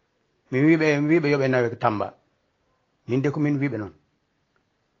mi wiɓe yoɓe nawe Tamba min de ko min wiɓe noon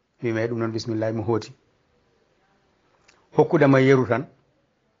wima ɗum noon bisimillahi mo hooti hokkudema yeru tan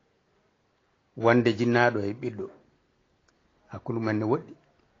wonde jinnaɗo e ɓiɗɗo hakkude mumen ne woɗɗi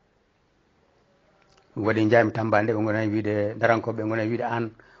ɗum waɗi jami Tamba nde ɓe gona wiide darankoɓe ɓe gona wiide an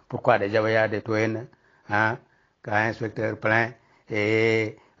pourquoi aɗa jaɓa yaade to henna ha ka inspecteur plein e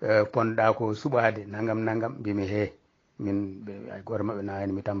ponɗa ko suɓade nangam mbimi he min ay goto mabɓe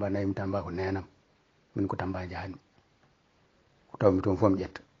nawani mi Tamba nayi mi Tamba ko nenam min ko Tamba jahani ko tawmi toon fof mi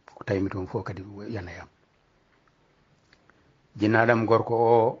ƴetta ko tawimi toon fof kadi yanayam jinnaɗam gorko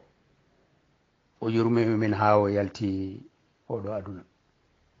o yurmimi min ha o yalti oɗo aduna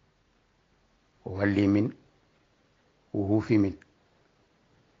o walli min o huufi min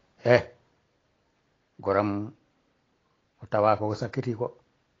goram o tawa ko sakkiti ko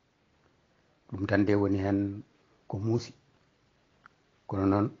ɗum tan de woni hen ko muusi kono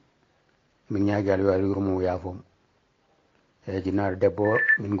noon min ñaagi Allah yo Allah yurmo yaafomo eyyi jinnaɗo debbo o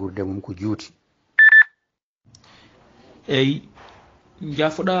min gurde mum ko juuti eyyi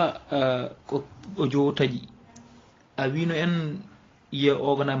jafoɗa ko o jowo taƴi a wino en yiya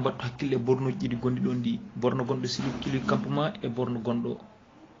ogana mbattu hakkille bornoji ɗiɗi gonɗi ɗon ɗi borno gonɗo Kili campement e borno gonɗo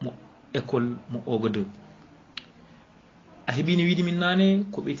mo école mo ogo 2 a heeɓino wiide min nane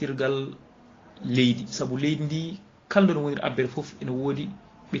ko ɓetirgal leydi saabu leydi ndi kaldo no woniri abbere foof ene woodi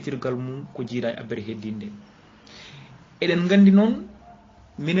ɓetirgal mum ko jiida e abbere heddinde eɗen gandi noon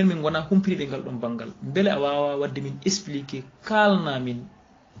minen min gona humpiniɗe ngal ɗon banggal beele a wawa wadde min expliqué kalna min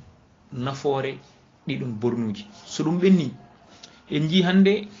nafoore ɗiɗon bornuji so ɗum ɓenni en jii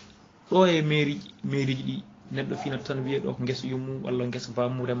hande ɗo e mairie ji ɗi neɗɗo finata tan wiye ɗo ko guesa yummum walla guesa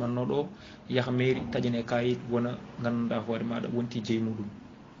bamum remanno ɗo yaaha mairie taƴane kayit wona ganduɗa hoore maɗa wonti jeeyi muɗum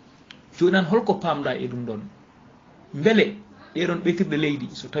joni an holko pamɗa e ɗum ɗon beele ɗeɗon ɓetirɗe leydi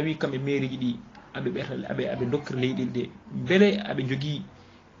so tawi kamɓe mairie ji ɗi aɓe dokkira leyɗele ɗe beele aɓe jogui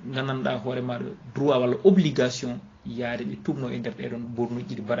gandanɗa hoore maɗa droit walla obligation yaade ɓe tumno e nder ɗeɗon bornuji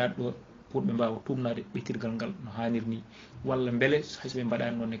ɗiɗi mbaɗaɗe ɗo pour ɓe mbawa tumnade ɓetirgal ngal no hanniri ni walla beele hayso ɓe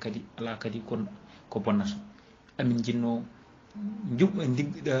mbaɗani noonne kadi ala kadi ko bonnata amin jinno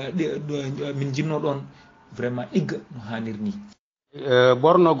min jinno ɗon vraiment ɗigga no hanniri ni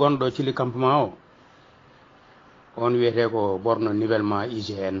borno gonɗo Kili campement o on wiyete ko borno nivellement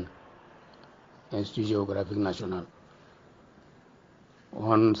IGN Institut géographique national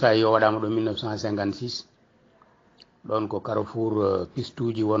on sa yi o waɗama ɗo 1956 ɗon ko carrefour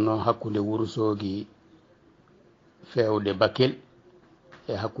pistuji wonno hakkude Wourossogui fewde Bakel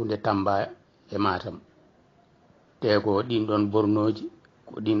e hakkude Tamba e Matam te ko ɗin ɗon bornoji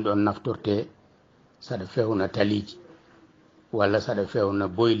ko ɗin ɗon naftorte saɗa fewna taliji walla saɗa fewna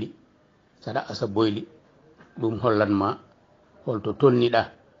boyli saɗa asa boyli ɗum hollanma holto tolniɗa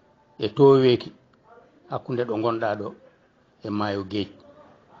e toweki hakkude ɗo gonɗa ɗo e maayo gueej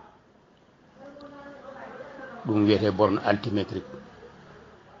ɗum wiyete borne altimétrique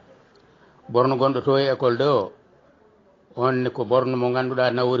borne gonɗo to e école 2 o on ko borne mo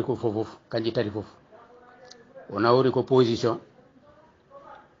ganduɗa nawori ko fof kanji tati fof o nawori ko position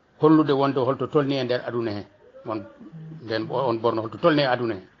hollude wonde holto tolni e nder aduna he on borne holto tolni e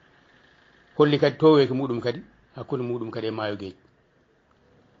aduna he holli kadi toweki muɗum kadi hakkude muɗum kadi e maayo gueej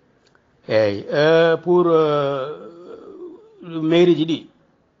eyyi pour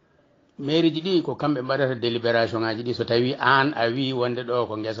mairie ji ɗi ko kamɓe mbaɗata délibération ngaji ɗi so tawi an a wi wonde ɗo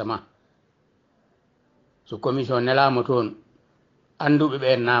ko guesa ma so commission nelama toon anduɓe ɓe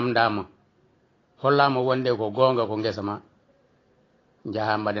namdama hollama wonde ko gonga ko guesa ma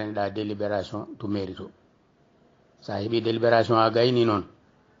jaaha mbaɗaneɗa délibération to mairie to sa heeɓi délibération a gayni noon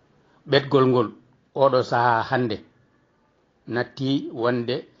ɓetgol ngol oɗo saaha hande natti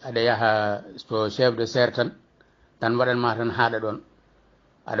wonde aɗa yaaha so chef de serre tan waɗanma tan haaɗa ɗon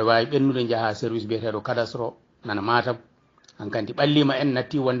aɗa wawi ɓennude jaaha service biyeteɗo cadastre o nana Matam hankanti ɓallima en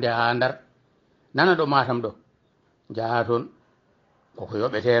natti wonde ha Ndar nana ɗo Matam ɗo jaaha toon koko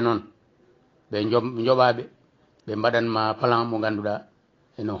yoɓete noon ɓe joɓaɓe ɓe mbaɗanma plan mo ganduɗa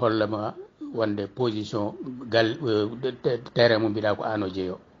ene hollama wonde position terrain mo mbiɗa ko an o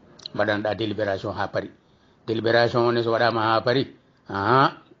jeeyo mbaɗanɗa délibération ha paari délibération one so waɗama ha paari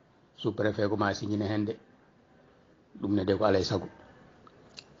a sous préfet ko ma signine hen de ɗum ne de ko alay saago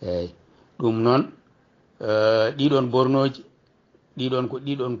eyyi ɗum noon ɗiɗon bornoji ɗiɗon ko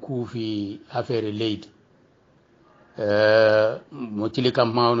ɗiɗon kuufi affaire leydi mo cili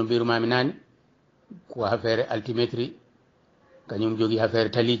campement no mbirumami nani ko affaire altimétrie kañum jogui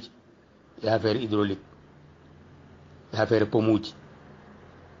affaire taliji e affaire hydraulique e affaire pomuji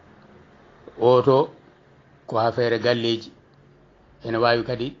oto ko affaire galleji ene wawi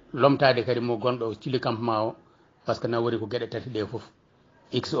kadi lomtade kadi mo gonɗo cili campement o par ce que nawori ko gueɗe tati ɗe foof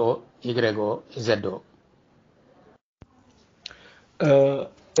x o y o z o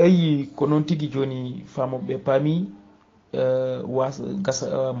eyi ko noon tigui joni famoɓe paami was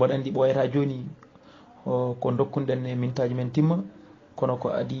gasa mboɗa andi ɓoyata joni ko dokkuɗen e mintaji men timma kono ko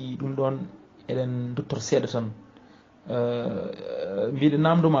adi ɗum ɗon eɗen duttor seeɗa tan mbiɗe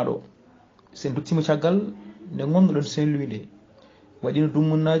namdoma ɗo sen duttima caggal nde gonnoɗon Saint Louis nde waɗino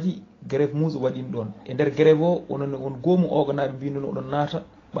dummunnaji grève muuso waɗino ɗon e nder grève o onon on goomu oganaɓe mbinono oɗon naata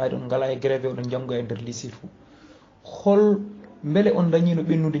ɓayde on ngala e grève oɗon janggo e nder lycée to hol beele on dañino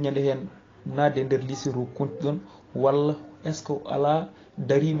ɓennude ñande hen nadde e nder lycée to konti ɗon walla est ce que ala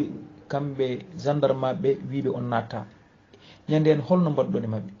dariɓe kamɓe gendarme maɓe wiɓe on natta ñande hen holno mbaɗɗon e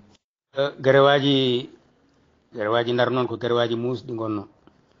mabɓe gerewaji ndar noon ko gerewaji musɗi gonno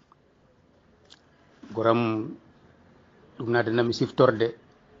goram ɗum nadanami siftorde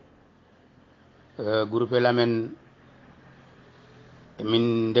groupe el amen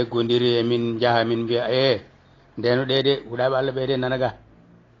emin deggodiri emin jaaha min mbiya ndeno ɗede huuɗaɓe Allah ɓeede nanaga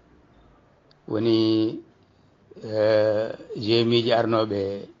woni gmiji arnoɓe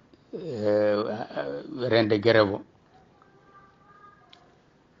rende grève o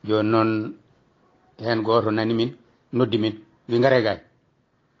joni noon hen goto nani min noddi min wi ngare gay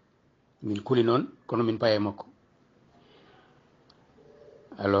min kuli noon kono min paye makko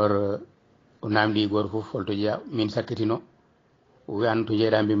alors o namdi goto foof holto jeeya min sakkitino o wi an to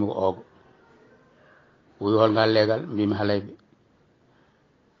jeeɗa mbimi ko oogo o wi hol ngal leegal mbimi halayɓe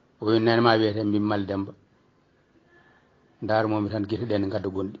o wi nenema wiyete mbimi Mali Demba darumomi tan guite ɗe ne gadda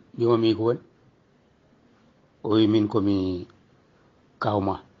gonɗi mbimomi ko woni o wi min komi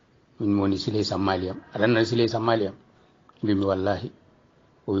kawma min woni Siley Sammaliyam aɗa andi Siley Sammaliyam mbimi wallahi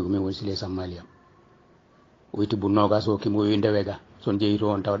o wi ko min woni Siley Sammaliyam o wi tibbu nogas o kimo o wi ndewe ga son jeeyi to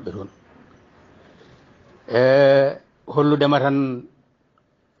on tawatɓe toon holludema tan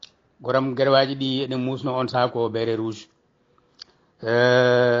goram guerewaji ɗi eɗen musno on saaha ko béré rouge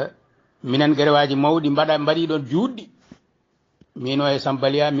minen guerewaji mawɗi mbaɗi ɗon juutɗi mino e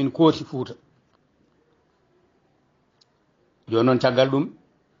Sambaliya min kooti Fouta joni noon caggal ɗum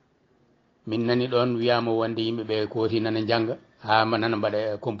min nani ɗon wiyama wonde yimɓeɓe kooti nana jangga ha nana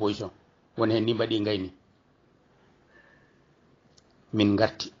mbaɗa composition woni hen ni mbaɗi gayni min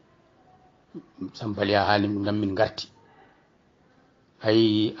garti Sambaliya haali gam min garti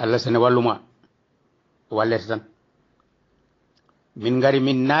hay Allah sene walluma o wallete tan min gari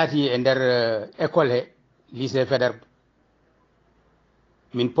min naati e nder école he lycée Faidherbe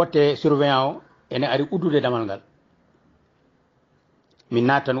min potte surveillant o ene ari uddude damal ngal min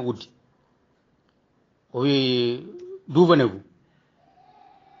naat tan uddi o wi duubanego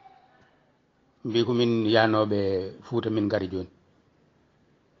mbi ko min yanoɓe Fouta min gari joni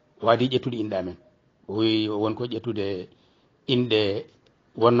o waadi ƴettude inɗe amen o wi wonko ƴettude inɗe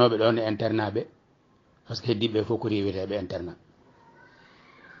wonnoɓe ɗon e internat ɓe par ce que heddiɓe fof ko riweteɓe internat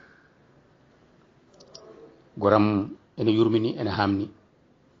goram ene yurmini ene hamni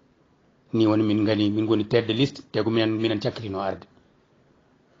ni woni min goni tête de liste te ko minen cakkitino arde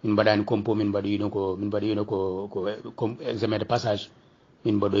min mbaɗani compo min mbaɗoyino ko examen de passage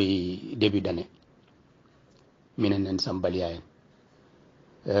min mbaɗoyi début d' année minen en Sambaliya en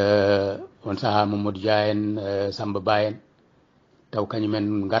on saaha Mamadou Dia en Samba Ba en taw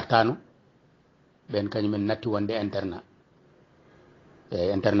kañumen gartano ɓen kañumen natti wonde internat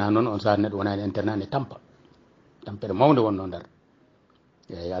e internat noon on saaha neɗɗo wonani internat ne tampere mawde wonno Ndar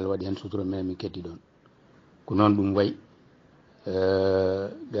eyyi Allah waɗi hen sutura minen min keddi ɗon ko noon ɗum wayi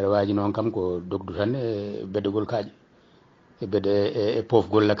guerewaji noon kam ko dogdu tan e beddegol kaaƴe e bedde e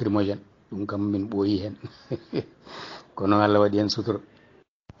pofgol lacrymogène ɗum kam min ɓooyi hen kono Allah waɗi hen sutura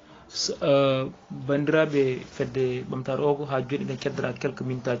bandiraɓe fedde ɓamtare ogo ha joni eɗen keddora quelques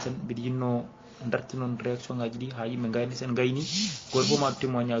minutes tan mbiɗa yinno darti noon réaction ngaji ɗi ha yimɓe gayni sen gayni goto fof ma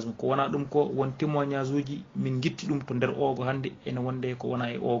témoignage mum ko wona ɗum ko won témoignage uji min guitti ɗum to nder ogo hande ene wonde ko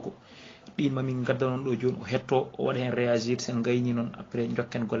wona e ogo ɗin mamin gadda noon ɗo joni o hetto o waɗa hen réagir sen gayni noon après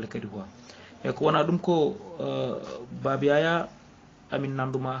jokken golle kadi quoi e ko wona ɗum ko Baba Yaya amin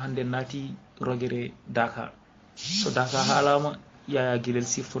nanduma hande naati rogere Daka so Daka haalama Yaya guilel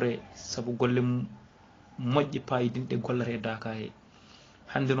siftore sabu golle moƴƴe payidinɗe gollate Daka he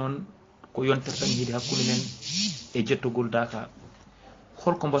hande noon ko yontere tan yiide hakkude men e jettogol Daka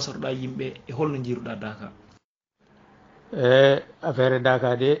holko mbasorɗa yimɓe e holno jiiruɗa Daka? affaire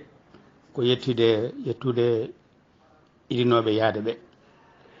Daka de ko yettude irinoɓe yaade ɓe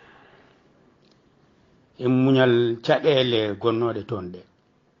e muñal caɗele gonnoɗe toon ɗe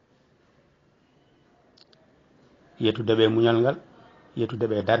yettude ɓe muñal ngal yettude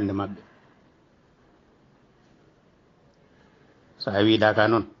ɓe darde maɓɓe so a wi Daka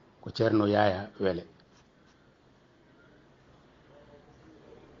noon ko ceerno Yaya wele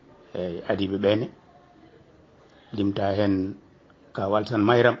eyyi adiɓe ɓene limta hen ka Waltan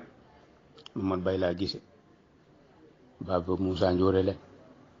Mayram Mamadou Bayla Guissé Baba Moussa Ndiorelen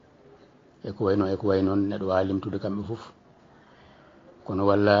e ko way noon neɗɗo wawi limtude kamɓe fof kono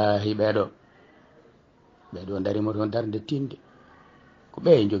wallahi ɓeɗo darima toon darde tinde ko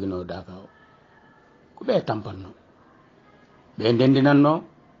ɓe joguino Daka o ko ɓe tampanno ɓe ndendinanno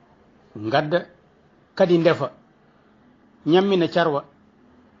gadda kadi ndefa ñammina carwa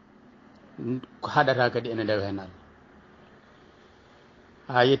ko haɗata kadi ene ndewa hen Allah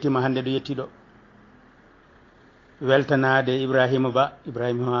ha yettima hande ɗo yettiɗo weltanade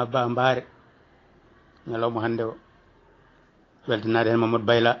Ibrahima Ba Mbaare ñalawma hande o weltanade hen Mamadou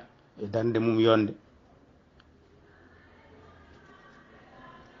Bayla e darde mum yonde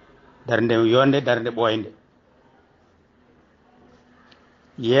darde ɓoyde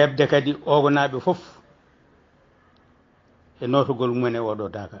yebde kadi ogonaɓe fof e notogol mumen e oɗo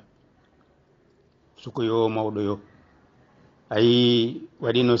Daka suko yo mawɗo yo ayi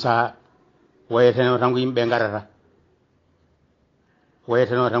waɗino saaha woyateno tan ko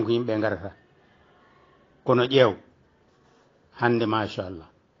yimɓe garata kono ƴeew hande machallah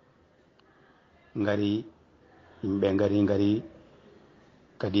ngari yimɓe ngari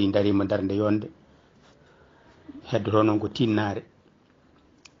kadi darima darde yonde heddoto noon ko tinnare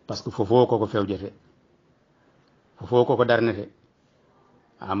par ce que fofo koko fewjete fofo koko darnete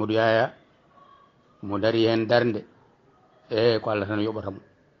Amadou Yaya mo dari hen darde ko Allah tan yoɓatamo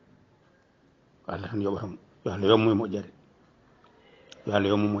yo Allah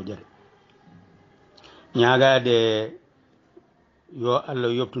yommu moƴƴere ñagade yo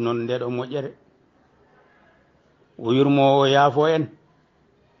Allah yobtu noon ndeɗo moƴƴere o yurmo o yaafo en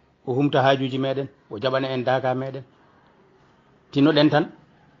o humta hajuji meɗen o jaɓana en Daka meɗen tinnoɗen tan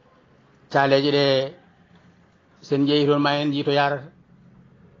caleje ɗe sen jeeyi toon ma en jiito yarata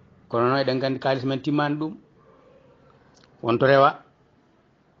kono noon eɗen gandi kalis men timmani ɗum wonto rewa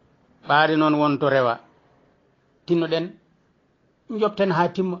ɓaade noon wonto rewa tinnoɗen jobten ha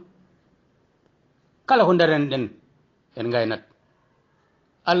timma kala ko darani ɗen en gaynat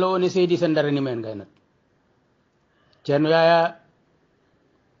Allah o ne seydi sen daranima en gaynat ceerno Yaya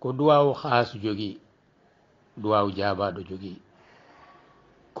ko duwawu khaasu jogui duwawu jaabaɗo jogui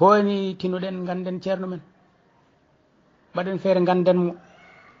koni tinnoɗen ganden ceerno men mbaɗen feere ganden mo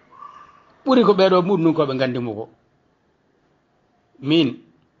ɓuuri ko ɓeɗo ɓurnukoɓe gandimo ko min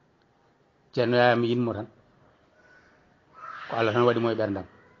ceerno Yaya mi yinmo tan ko Allah tan waɗi mo e ɓerdam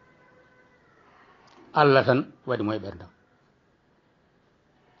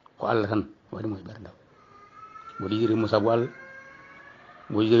mboɗo yiɗirimo saabu Allah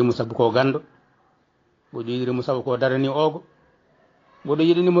mboɗo yiɗirimo saabu ko gando mboɗo yiɗirimo saabu ko darani ogo mboɗo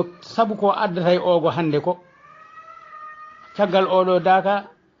yiɗinimo saabu ko addata e ogo hande ko caggal oɗo Daka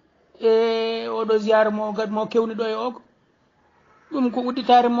e oɗo ziyara mo kewni ɗo e ogo ɗum ko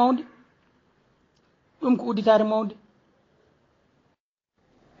udditare mawde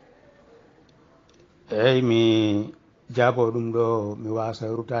eyyi mi jaabo ɗum ɗo mi wasa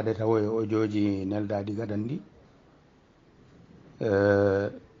rutade taw e ojoji neldaɗi gaɗan ɗi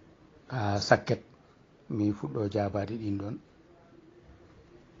ha sakket mi fuɗɗo jabade ɗin ɗon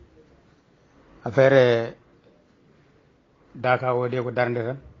affaire Daka o de ko darde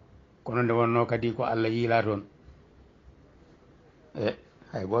tan kono nde wonno kadi ko Allah yiila toon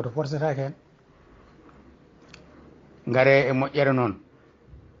hay goto forcetake hen ngare e moƴƴere noon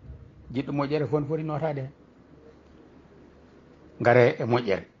jiɗɗo moƴƴere fof foti notade hen ngare e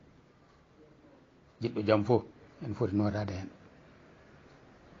moƴƴere jiɗɗo jaam fof en foti notade hen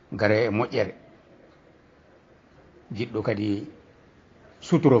ngare e moƴƴere jiɗɗo kadi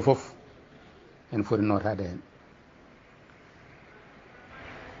suturo fof en foti notade hen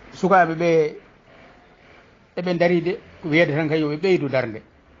sukaɓe ɓe eɓe daride ko wiyede tan kay yoɓe ɓeydu darde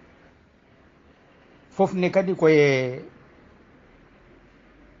fof ne kadi koye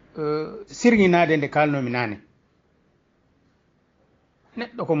sirñinade nde kalnomi nane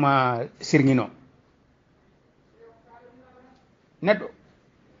neɗɗo ko ma sirngino neɗɗo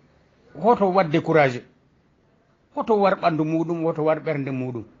hoto wat découragé hoto war ɓandu muɗum hoto war ɓernde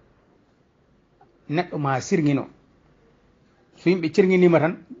muɗum neɗɗo ma sirngino so yimɓe cirginima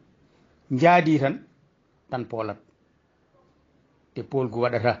tan jaadi tan poolat te polgu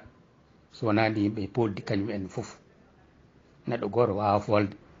waɗata so wonandi yimɓe poldi kañum en fof neɗɗo goto wawa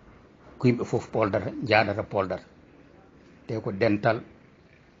folde ko yimɓe fof poldata jaadata poldata te ko dental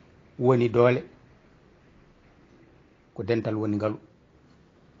woni doole ko dental woni ngalu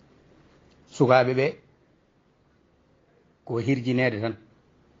sukaɓe ɓe ko hirjinede tan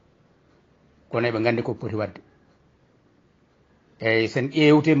kono eɓe gandi ko poti wadde eyyi sen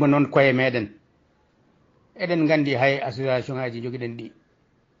ƴewtima noon koye meɗen eɗen gandi hay association ngaji joguiɗen ɗi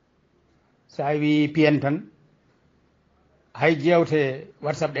sa wi piyen tan hay jewte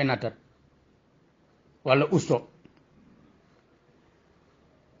whatsapp ɗe nattat walla usto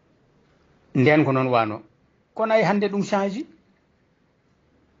nden ko noon wano kono ay hande ɗum change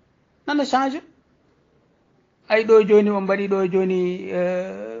nana change ay ɗo joni o mbaɗi ɗo joni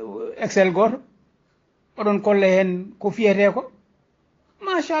excel goto oɗon kolla hen ko fiyete ko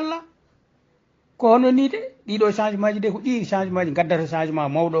machallah ko hono ni de ɗiɗo changement ji de ko ɗi changement ji gaddata changement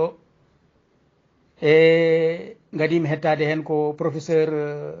mawɗo o e gadimi hettade hen ko professeur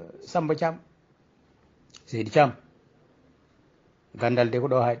Samba Thiam Seydi Thiam gandal de ko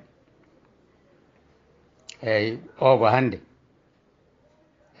ɗo haaɗi eyyi o ko hande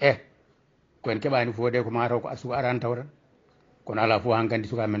ko en keɓani fo de ko mataw ko asuka arani tawtan kono ala fof han gandi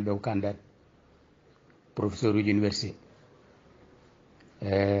sukaɓe men ɓe ko kandani professeur uji université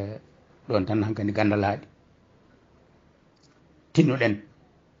ɗon tan hankkadi gandal haaɗi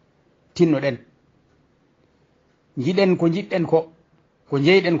tinnoɗen jiɗen ko jiɗɗen ko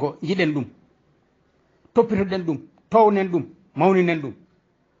jeyɗen ko jiɗen ɗum toppitoɗen ɗum townen ɗum mawninen ɗum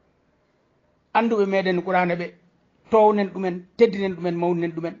anduɓe meɗen qurana ɓe townen ɗumen teddinen ɗumen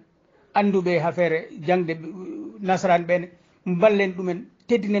mawninen ɗumen anduɓe affaire jangde nasarane ɓene ballen ɗumen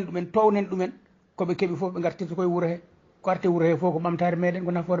teddinen ɗumen townen ɗumen koɓe keeɓi fof ɓe gartirta koye wuuro he ko arte wuuro he fof ko ɓamtare meɗen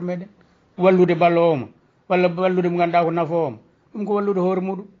ko nafoore meɗen wallude ballowoma walla wallude mo ganduɗa ko nafowoma ɗum ko wallude hoore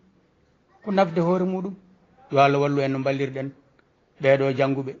muɗum ko nafde hoore muɗum yo Allah wallu en no ballirɗen ɓeɗo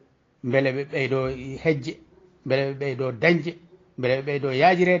jangguɓe beele ɓe ɓeydo hejje beele ɓe ɓeydo dañde beele ɓe ɓeydo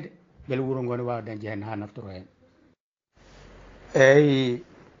yaajirede beele wuuro ngo ne wawa dañde hen ha naftoro hen eyyi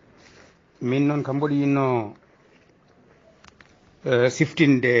min noon kam mboɗo yinno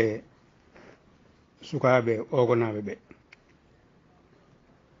siftinde sukaɓe ogonaɓe ɓe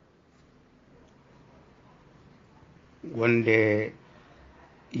wonde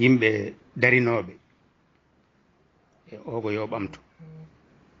yimɓe darinoɓe e ogo yo ɓamto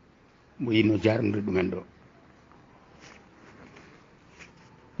mo yinno jarnude ɗumen ɗo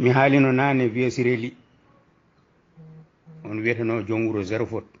mi haalino nane wiye Sireli on wiyeteno joom wuuro zéro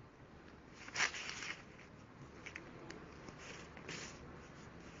faute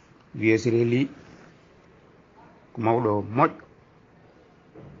wiye Sireli ko mawɗo moƴƴo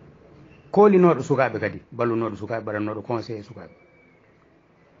kolinoɗo sukaɓe kadi ballunoɗo sukaɓe ɓaɗannoɗo conseil sukaɓe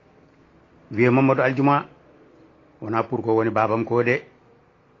wiye Mamadou Aljuma wona pour ko woni babam ko de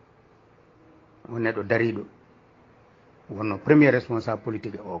o neɗɗo dariɗo wonno premier responsable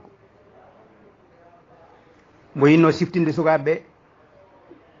politique e ogo mo yinno siftinde sukaɓeɓe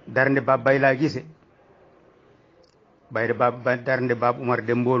darde baba Bayla Guissé darde baba Oumar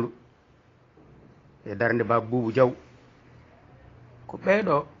Dembolu e darde baba Boubou Diaw ko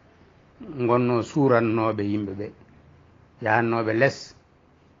ɓeɗo gonno surannoɓe yimɓeɓe yahannoɓe less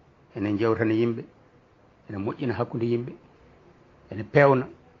ene jewtana yimɓe ene moƴƴina hakkude yimɓe ene pewna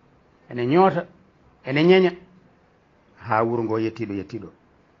ene ñoota ene ñeña ha wuuro ngo yettiɗo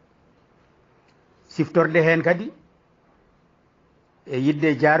siftorde hen kadi e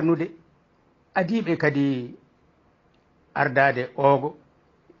yidde jarnude adiɓe kadi ardade ogo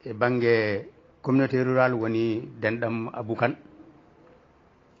e banggue communauté rural woni denɗam Aboukan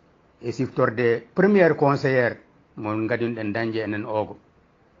e siftorde premiére conseillére mo gadinoɗen dañde enen ogo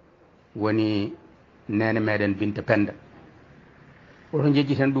woni nene meɗen Binta Penda oto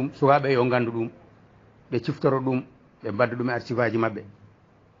jejjiten ɗum sukaɓe yo gandu ɗum ɓe ciftoro ɗum ɓe mbadda ɗum e archive aji mabɓe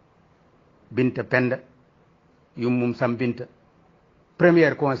Binta Penda yummum Sam Binta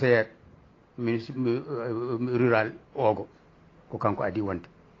premiére conseillére rural ogo ko kanko adi wonde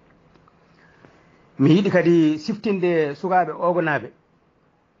mi yiiɗi kadi siftinde sukaɓe ogonaɓe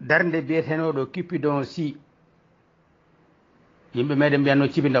darde biyetenoɗo Cupidon Sy yimɓe meɗen mbiyanno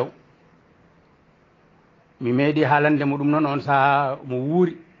Cibi Ndaw mi meeɗi haalande mo ɗum noon on saaha mo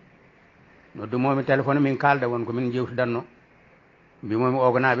wuuri noddumomi téléphone min kalda won ko min jewtudanno mbimomi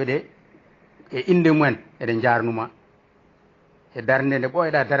oganaɓe ɗe e inde mumen eɗen jarnuma e darde nde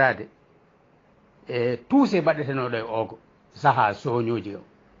ɓoyɗa darade e tuuse baɗetenoɗo e ogo saaha soñoji o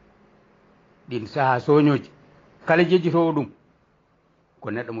ɗin saaha soñoji kala jejjitowo ɗum ko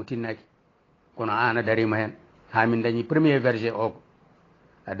neɗɗo mo tinnaki kono an a darima hen ha min dañi premier verger ogo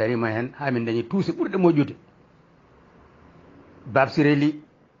a darima hen ha min dañi tuuse ɓurɗe moƴƴude babsireli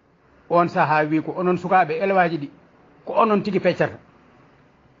on saaha wi ko onon sukaɓe élevage ɗi ko onon tigui peccata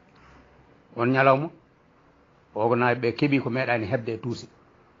on ñalawma oganaɓeɓe keeɓi ko meeɗani hebde e tuuse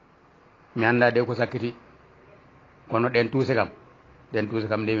mi anda de ko sakkiti kono ɗen tuuse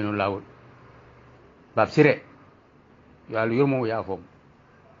kam ndewi noon lawol babsire yo Allah yurmo o yaafomo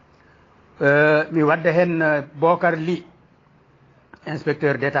mi wadda hen Bocar Ly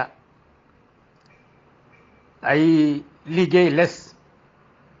inspecteur d' état ayi liggey less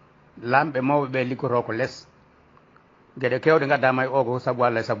lamɓe mawɓe ɓe liggoto ko less gueɗe kewɗe gaddama e ogo saabu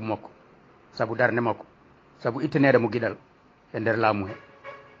Allah e saabu makko saabu darde makko saabu ittanede mo guiɗal e nder laamu he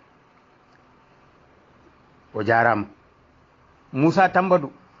o jarama Moussa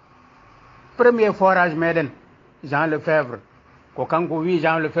Tambadou premier forage meɗen Jean Lefebvre ko kanko wi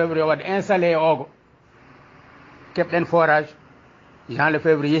Jean Lefebvre yo waɗ installé e ogo keɓɗen forage Jean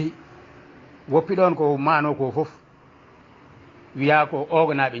Lefebvre yeehi woppi ɗon ko mano ko foof wiya ko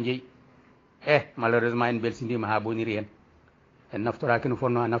oganaɓe jeeyi malheureusement en belsidima ha boniri hen en naftoraki no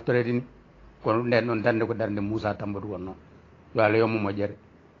fonno ha naftorede ni kono nden ɗon darde ko darde Moussa Tambadou wonno yo Allah yommo moƴƴere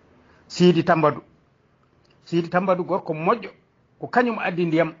Sidi Tambadou gorko moƴƴo ko kañum addi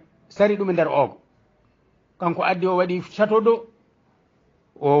ndiyam sari ɗum e nder ogo kanko addi o waɗi château d'eau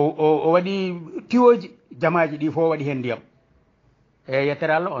o waɗi tiwoji jamaji ɗi fof waɗi hen ndiyam e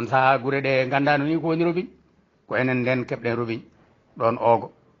yettere Allah on saaha guure ɗe gandano ni ko woni robigne ko enen nden keɓɗen robigne ɗon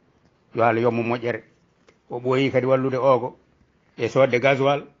ogo yo Allah yommo moƴƴere o ɓooyi kadi wallude ogo e sodde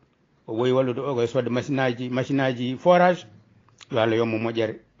gasoil o ɓooyi wallude ogo e sodde machine aji forage yo Allah yommo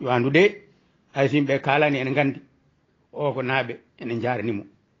moƴƴere yo andu de hay so yimɓe kalani ene gandi ogo naaɓe ene jaranimo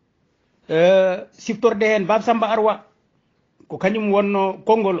siftorde hen Baba Samba Arwa ko kañum wonno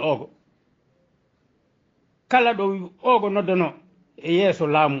konngol ogo kala ɗo ogo noddano e yeeso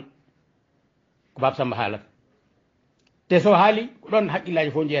laamu ko Baba Samba haalata te so haali ko ɗon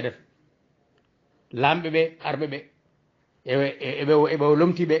haqqillaji fof jeedata lamɓe ɓe arɓe ɓe eɓe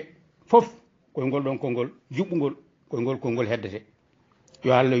lomtiɓe fof koye ngol ɗon konngol juɓɓugol koye ngol konngol heddete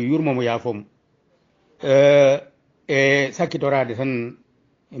yo Allah yurmomo yaafomo e sakkitorade tan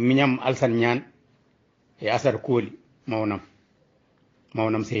miñam Alsane Niane e Asar Kooli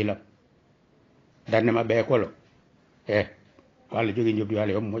mawnam sehlam darde mabɓe école ko Allah jogui jobdi yo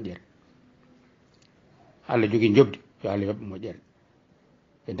Allah yoɓmo moƴƴere Allah jogui jobdi yo Allah yoɓmo moƴƴere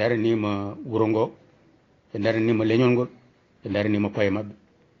ɓe daranima wuro ngo ɓe daranima leñol ngol ɓe daranima paye mabɓe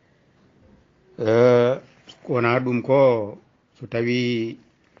kowona ɗum ko so tawi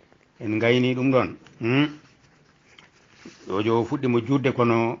en gayni ɗum ɗon ojo fuɗɗimo juutde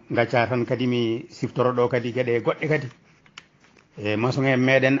kono gacca tan kadi mi siftoro ɗo kadi gueɗe goɗɗe kadi e maçon en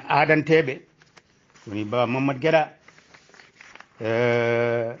meɗen adanteɓe woni Ba Mamadou Gueɗa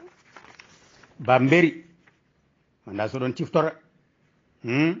Ba Mberi anda so ɗon tiftora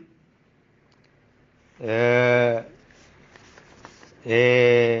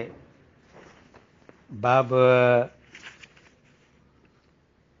e baba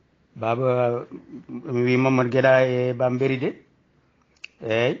mi wi Mamadou Gueɗa e Ba Mberi de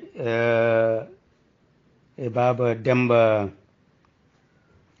eyyi e baba Demba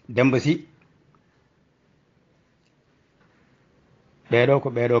Sy ɓeɗo ko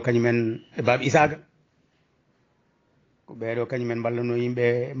ɓeɗo kañumen e baba Isaga ko ɓeɗo kañumen ballano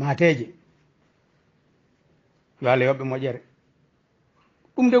yimɓe mateje yo Allah yoɓɓe moƴƴere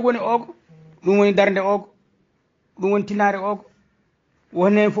ɗum de woni ogo ɗum woni darde ogo ɗum woni tinare ogo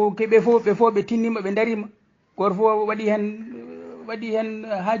wone fof ɓe fof ɓe tinnima ɓe darima goto fof waɗi hen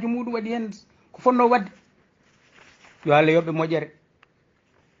haaju muɗum waɗi hen ko fonno wadde yo Allah yoɓɓe moƴƴere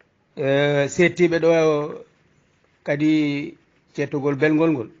settiɓe ɗo kadi cettogol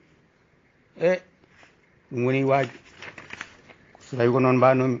belgol ngol ɗum woni waaju so tawi ko noon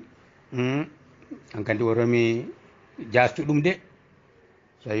mbanomi an kandi wotomi jastu ɗum de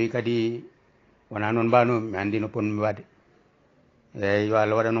so tawi kadi wona noon mbanomi mi andi no ponmi wadde eyyi yo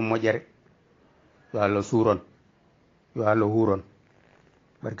Allah waɗanon moƴƴere yo Allah suuron yo Allah huuron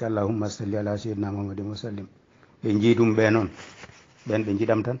barka allahumma salli ala sayyidina muhammadin wa sallim ɓe jiidum ɓe noon ɓen ɓe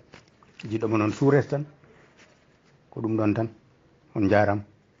jiɗam tan jiɗomo noon suurete tan ko ɗum ɗon tan on jaram